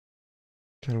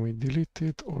 Can we delete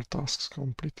it or tasks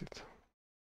completed?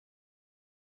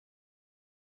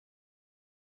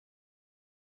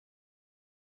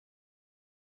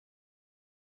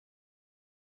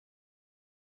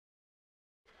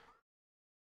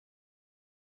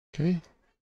 Okay,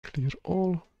 clear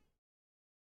all.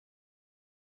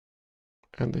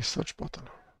 And a search button.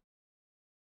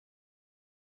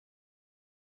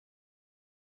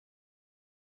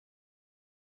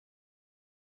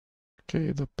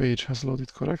 Okay, the page has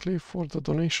loaded correctly for the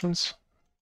donations.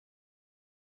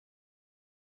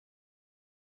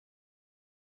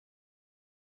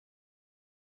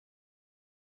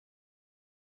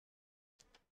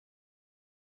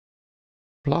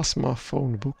 Plasma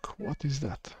phone book, what is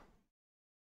that?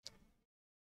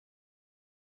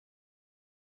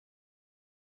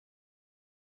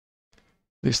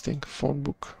 This thing, phone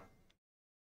book.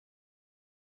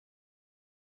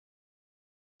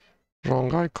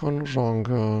 Wrong icon,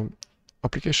 wrong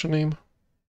application name.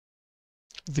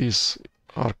 These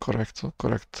are correct,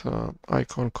 correct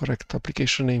icon, correct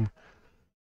application name,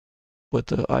 but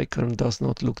the icon does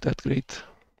not look that great.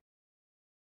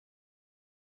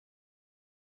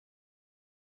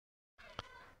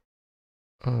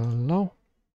 No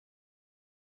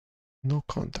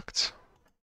contacts.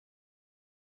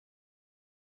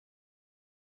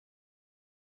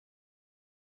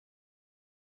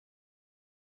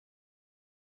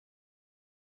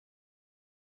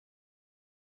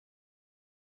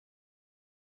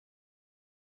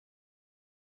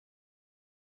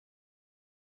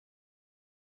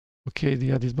 Okay,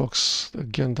 the edit box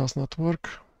again does not work.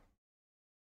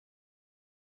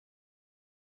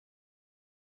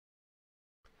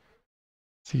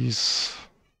 These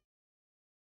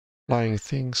flying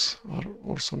things are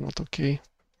also not okay.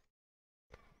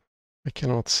 I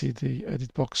cannot see the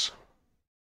edit box.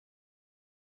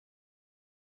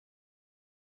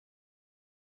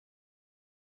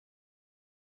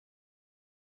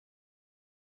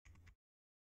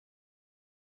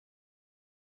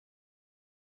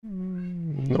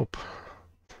 Nope.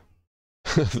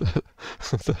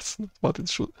 That's not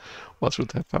what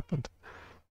should have happened.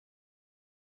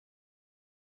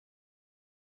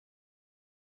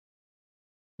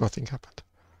 Nothing happened.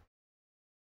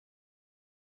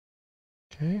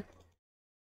 Okay.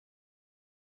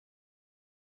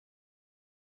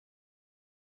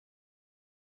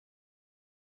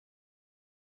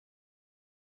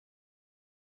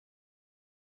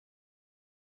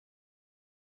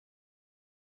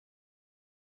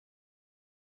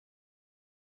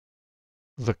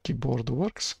 The keyboard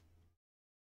works.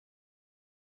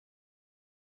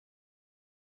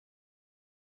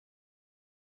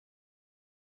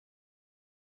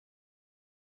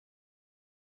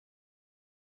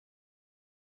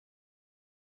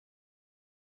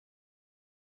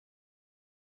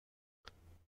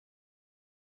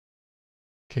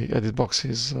 Okay, edit box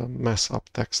is mess up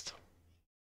text.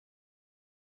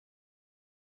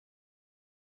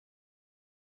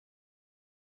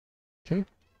 Okay.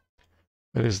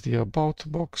 There is the about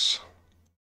box.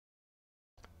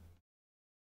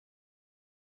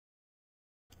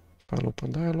 File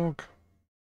open dialog.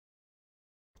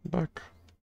 Back.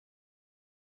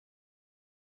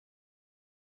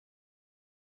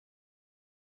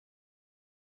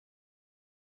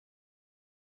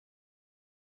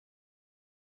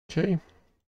 Okay.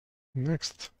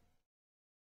 Next.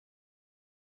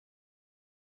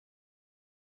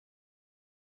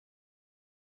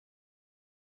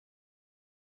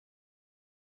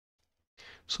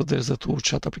 So there's the two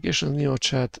chat applications,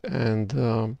 NeoChat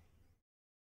and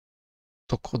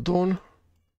Tocodon,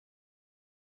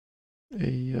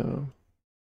 a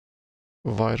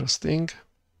virus thing,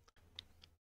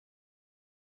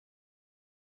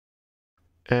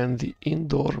 and the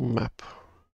indoor map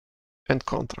and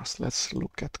contrast. Let's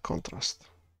look at contrast.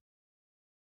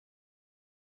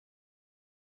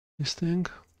 This thing.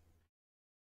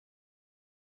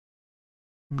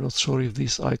 I'm not sure if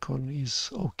this icon is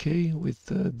okay with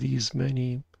these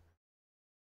many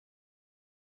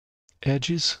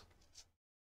edges.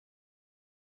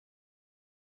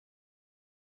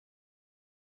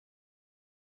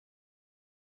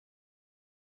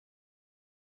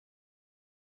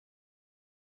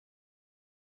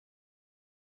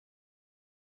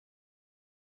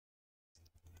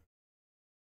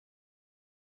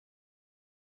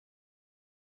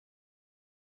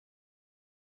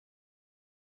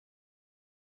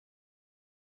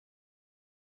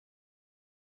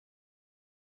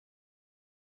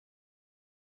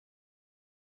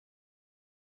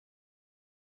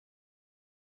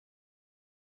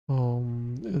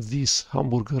 This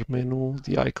hamburger menu,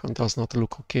 the icon does not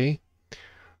look okay.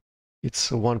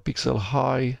 It's 1 pixel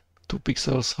high, 2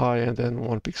 pixels high, and then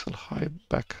 1 pixel high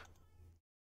back.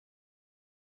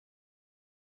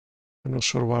 I'm not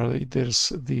sure why there's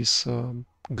this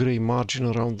gray margin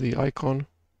around the icon.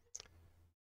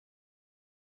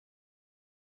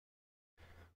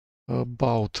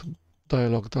 About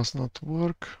dialog does not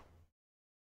work.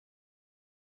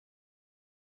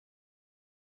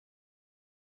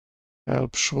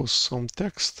 Help shows some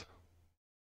text.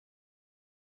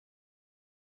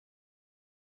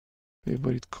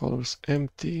 favorite colors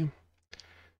empty,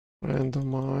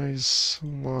 randomize,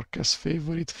 mark as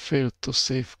favorite, failed to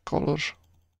save color,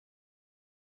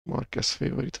 mark as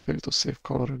favorite, failed to save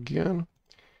color again,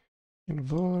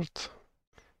 invert,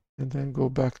 and then go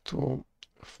back to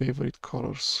favorite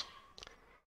colors,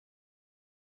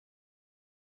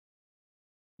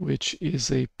 which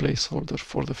is a placeholder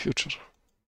for the future.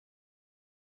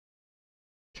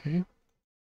 Okay.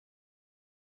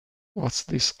 What's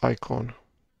this icon?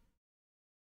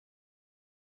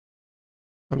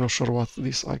 I'm not sure what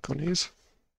this icon is.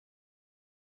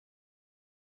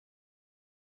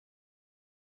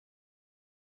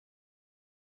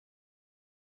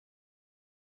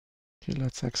 Okay,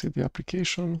 let's exit the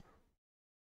application.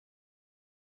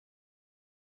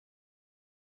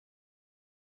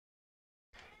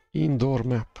 Indoor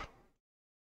map.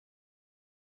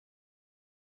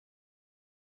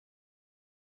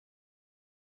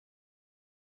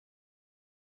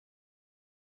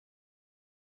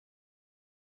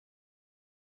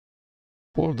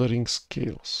 Bordering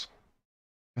scales.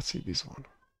 Let's see this one.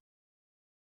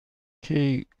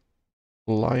 K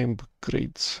lime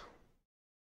grids.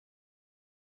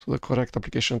 So the correct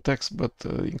application text, but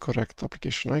incorrect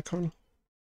application icon.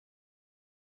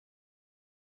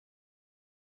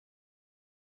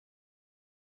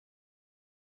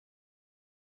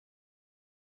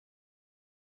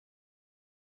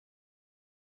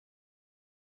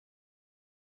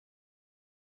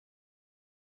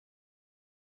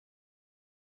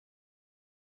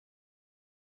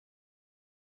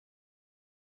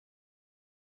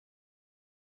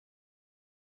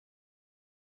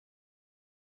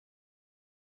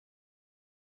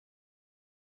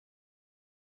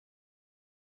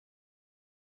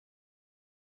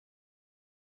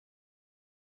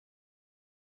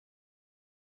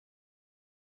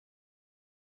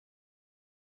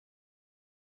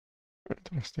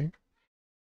 Interesting.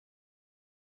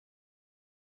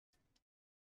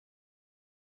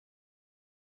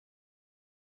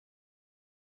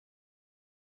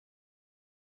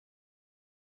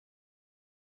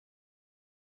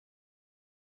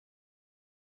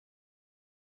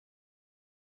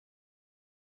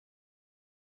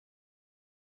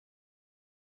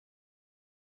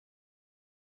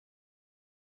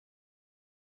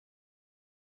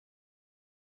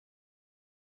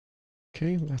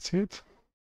 Okay, that's it.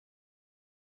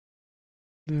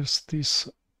 There's this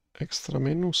extra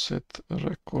menu, set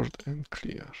record and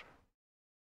clear.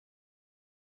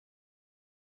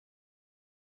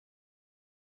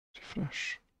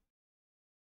 Refresh.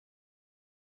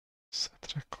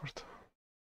 Set record.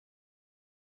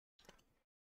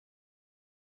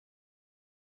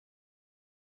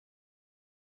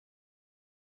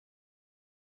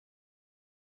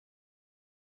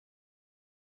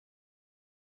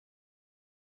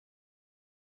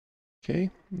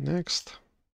 Okay, next.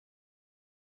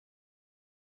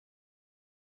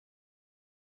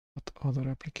 What other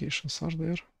applications are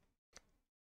there?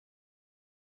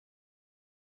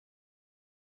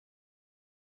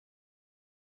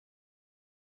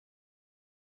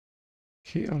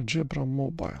 Okay, Algebra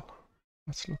Mobile.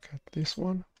 Let's look at this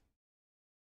one.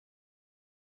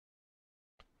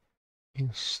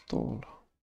 Install.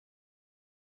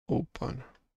 Open.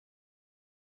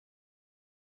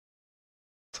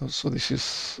 So this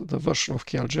is the version of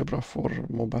KAlgebra for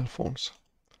mobile phones.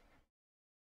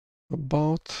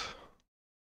 About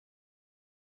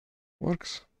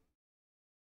works.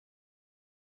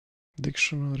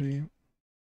 Dictionary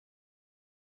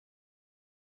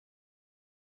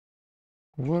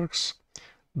works.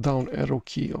 Down arrow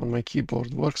key on my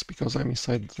keyboard works because I'm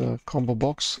inside the combo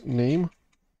box name.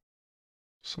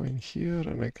 So in here,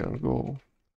 and I can go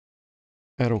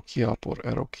arrow key up or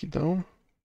arrow key down.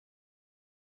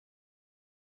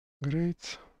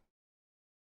 Great.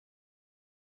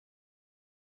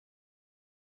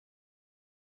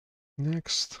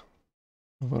 Next,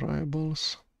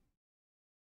 variables.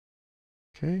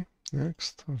 Okay,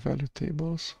 next, value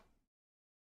tables.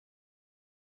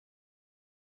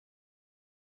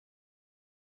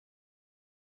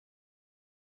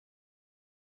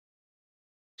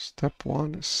 Step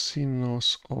 1,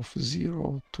 sinus of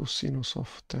 0 to sinus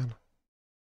of 10.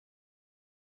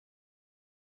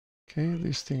 Okay,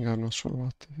 this thing I'm not sure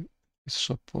what it's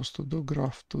supposed to do,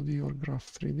 graph 2D or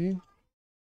graph 3D.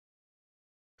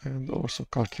 And also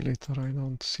calculator, I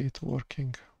don't see it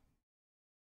working.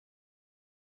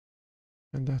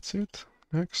 And that's it.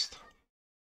 Next.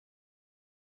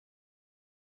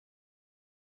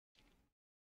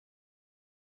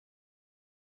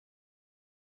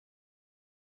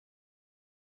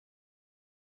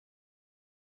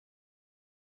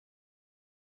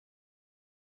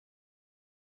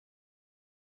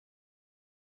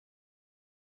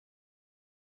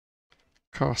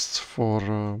 casts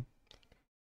for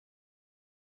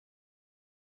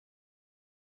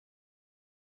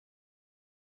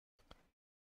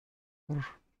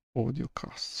audio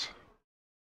casts.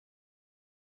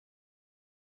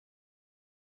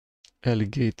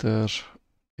 Alligator,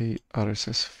 a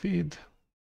RSS feed,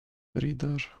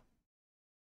 reader.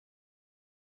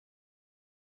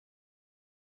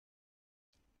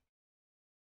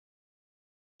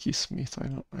 Keysmith,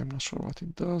 I'm not sure what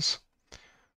it does.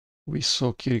 We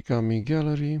saw Kirigami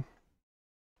Gallery.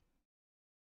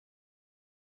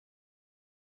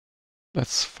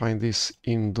 Let's find this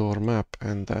indoor map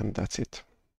and then that's it.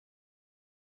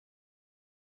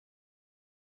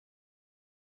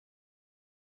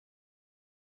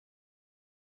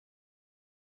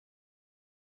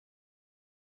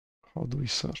 How do we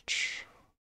search?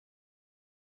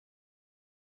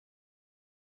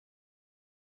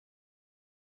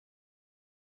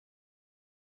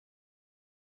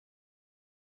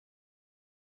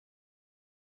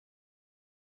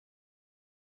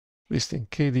 Listing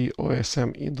KDE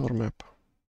OSM indoor map.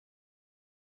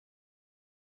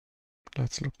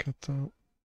 Let's look at the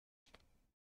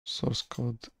source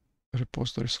code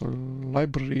repositories or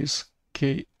libraries.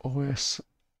 KOSM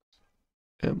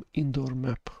indoor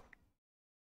map.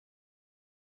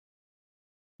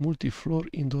 Multi-floor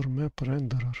indoor map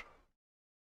renderer.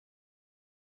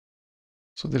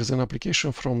 So there is an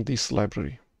application from this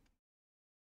library,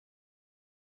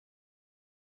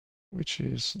 which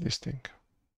is this thing.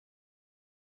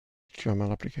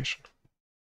 QML application.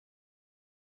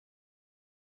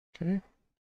 Okay.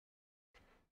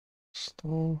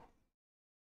 Install.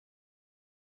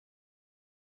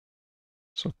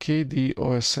 So KDE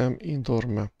OSM indoor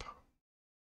map.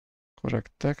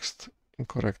 Correct text,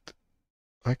 incorrect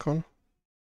icon.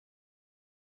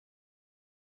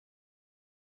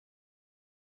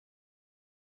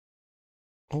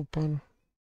 Open.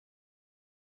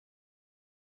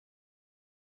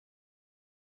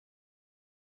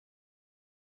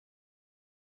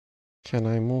 Can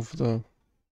I move the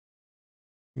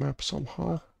map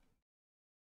somehow?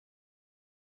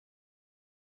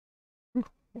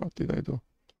 What did I do?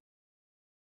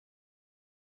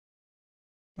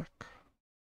 Back.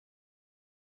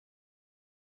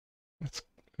 Let's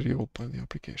reopen the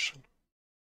application.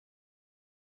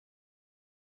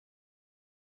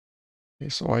 Okay,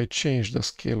 so I changed the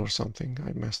scale or something.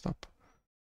 I messed up.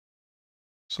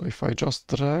 So if I just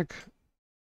drag,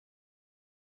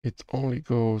 it only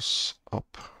goes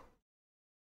up.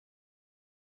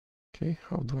 Okay,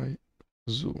 how do I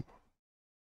zoom?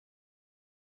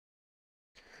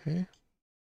 Okay.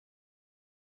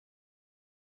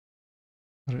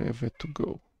 Rev to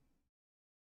go.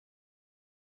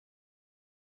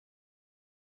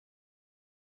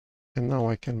 And now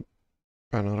I can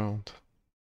pan around.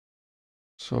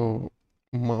 So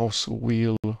mouse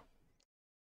wheel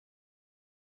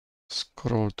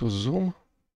scroll to zoom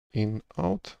in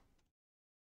out.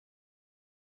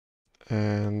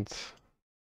 And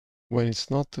when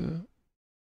it's not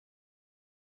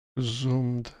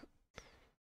zoomed,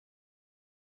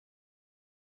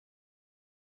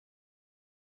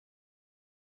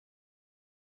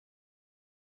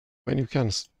 when you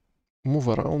can move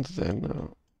around, then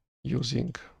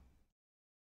using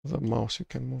the mouse you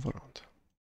can move around.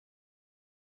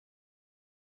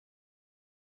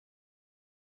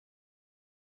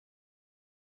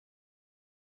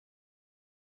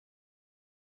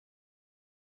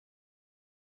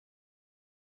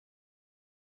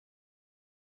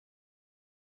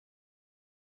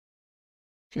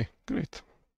 Okay, great.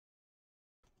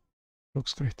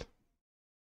 Looks great.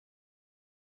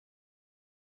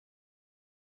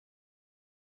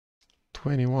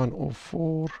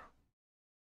 $21.04.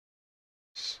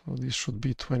 So this should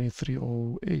be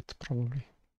 $23.08 probably.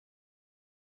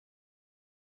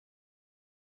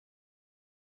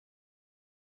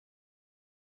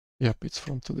 Yep, it's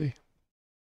from today.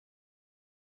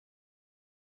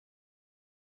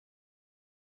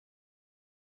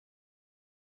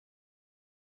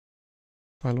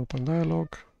 File open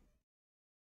dialog.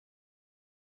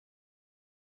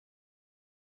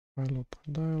 File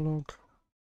open dialog.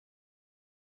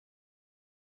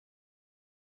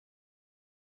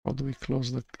 How do we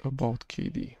close the about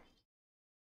KDE?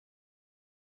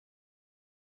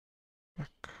 Back.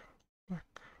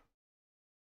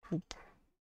 Open.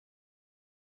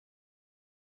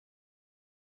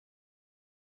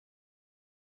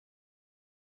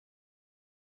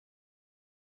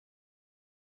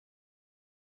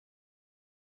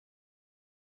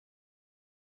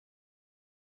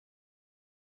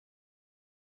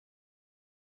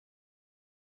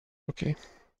 Okay.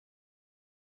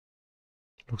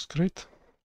 Looks great.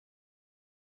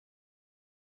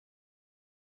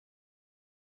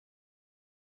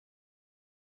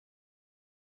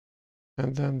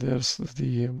 And then there's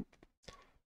the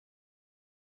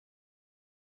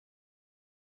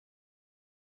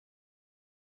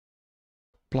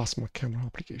plasma camera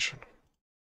application.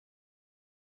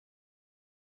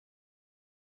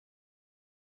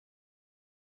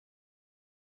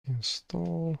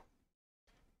 Install.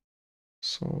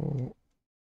 So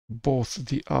both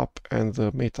the app and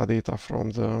the metadata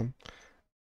from the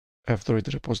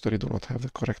F-Droid repository do not have the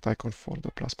correct icon for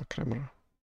the plasma camera.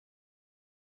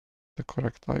 The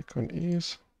correct icon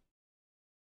is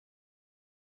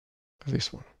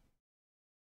this one.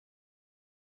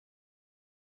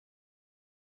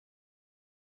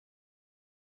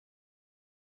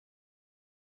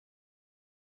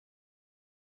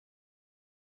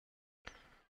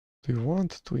 Do you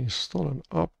want to install an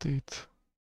update?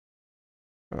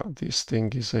 This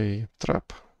thing is a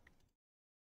trap.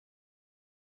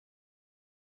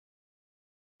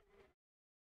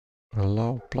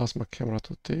 Allow plasma camera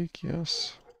to take,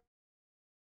 yes.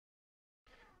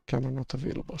 Camera not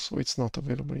available, so it's not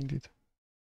available indeed.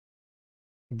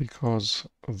 Because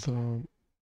I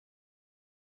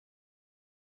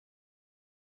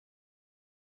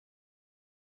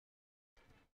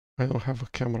don't have a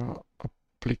camera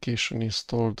application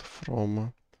installed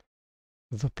from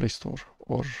the Play Store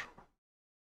or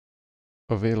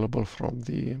available from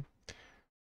the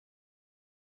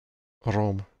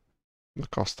ROM, the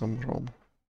custom ROM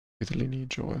with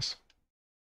Lineage OS.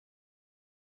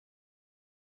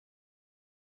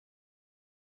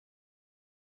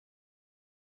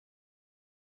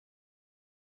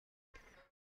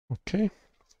 Okay,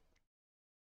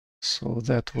 so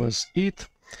that was it.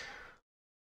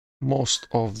 Most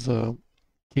of the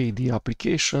KDE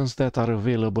applications that are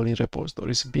available in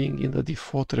repositories, being in the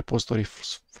default repository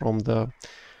from the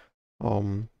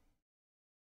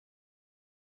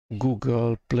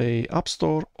Google Play App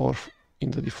Store, or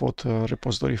in the default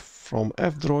repository from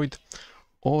F-Droid,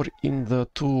 or in the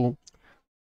two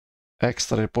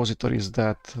extra repositories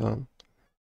that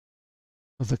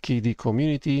the KDE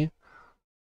community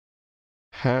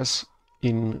has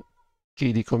in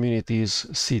KDE community's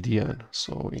CDN,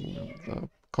 so in the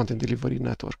Content Delivery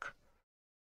Network.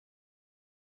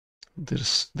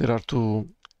 There are two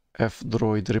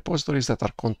F-Droid repositories that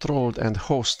are controlled and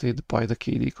hosted by the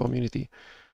KDE community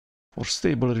for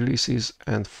stable releases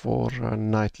and for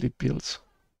nightly builds.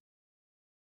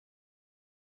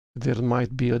 There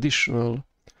might be additional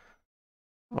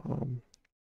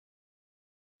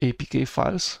APK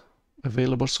files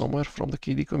available somewhere from the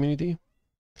KDE community,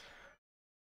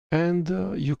 and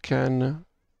you can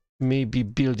maybe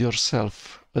build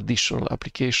yourself additional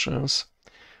applications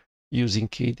using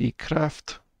KDE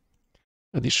Craft,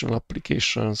 additional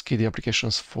applications, KDE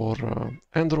applications for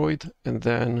Android, and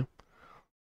then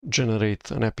generate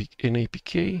an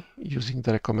APK using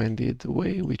the recommended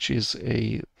way, which is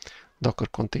a Docker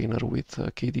container with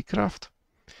KDE Craft,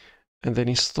 and then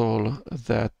install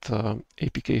that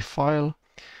APK file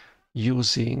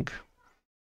using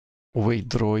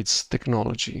Waydroid's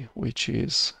technology, which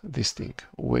is this thing,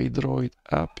 Waydroid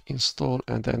app install,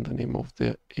 and then the name of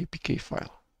the APK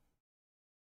file.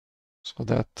 So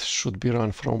that should be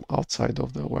run from outside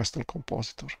of the Western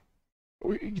compositor.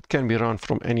 It can be run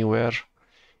from anywhere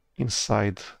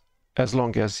inside, as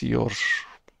long as you're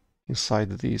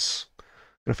inside this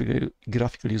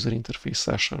graphical user interface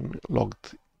session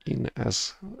logged in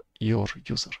as your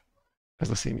user, as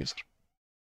the same user,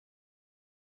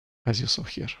 as you saw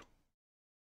here.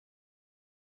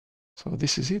 So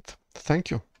this is it. Thank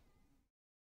you.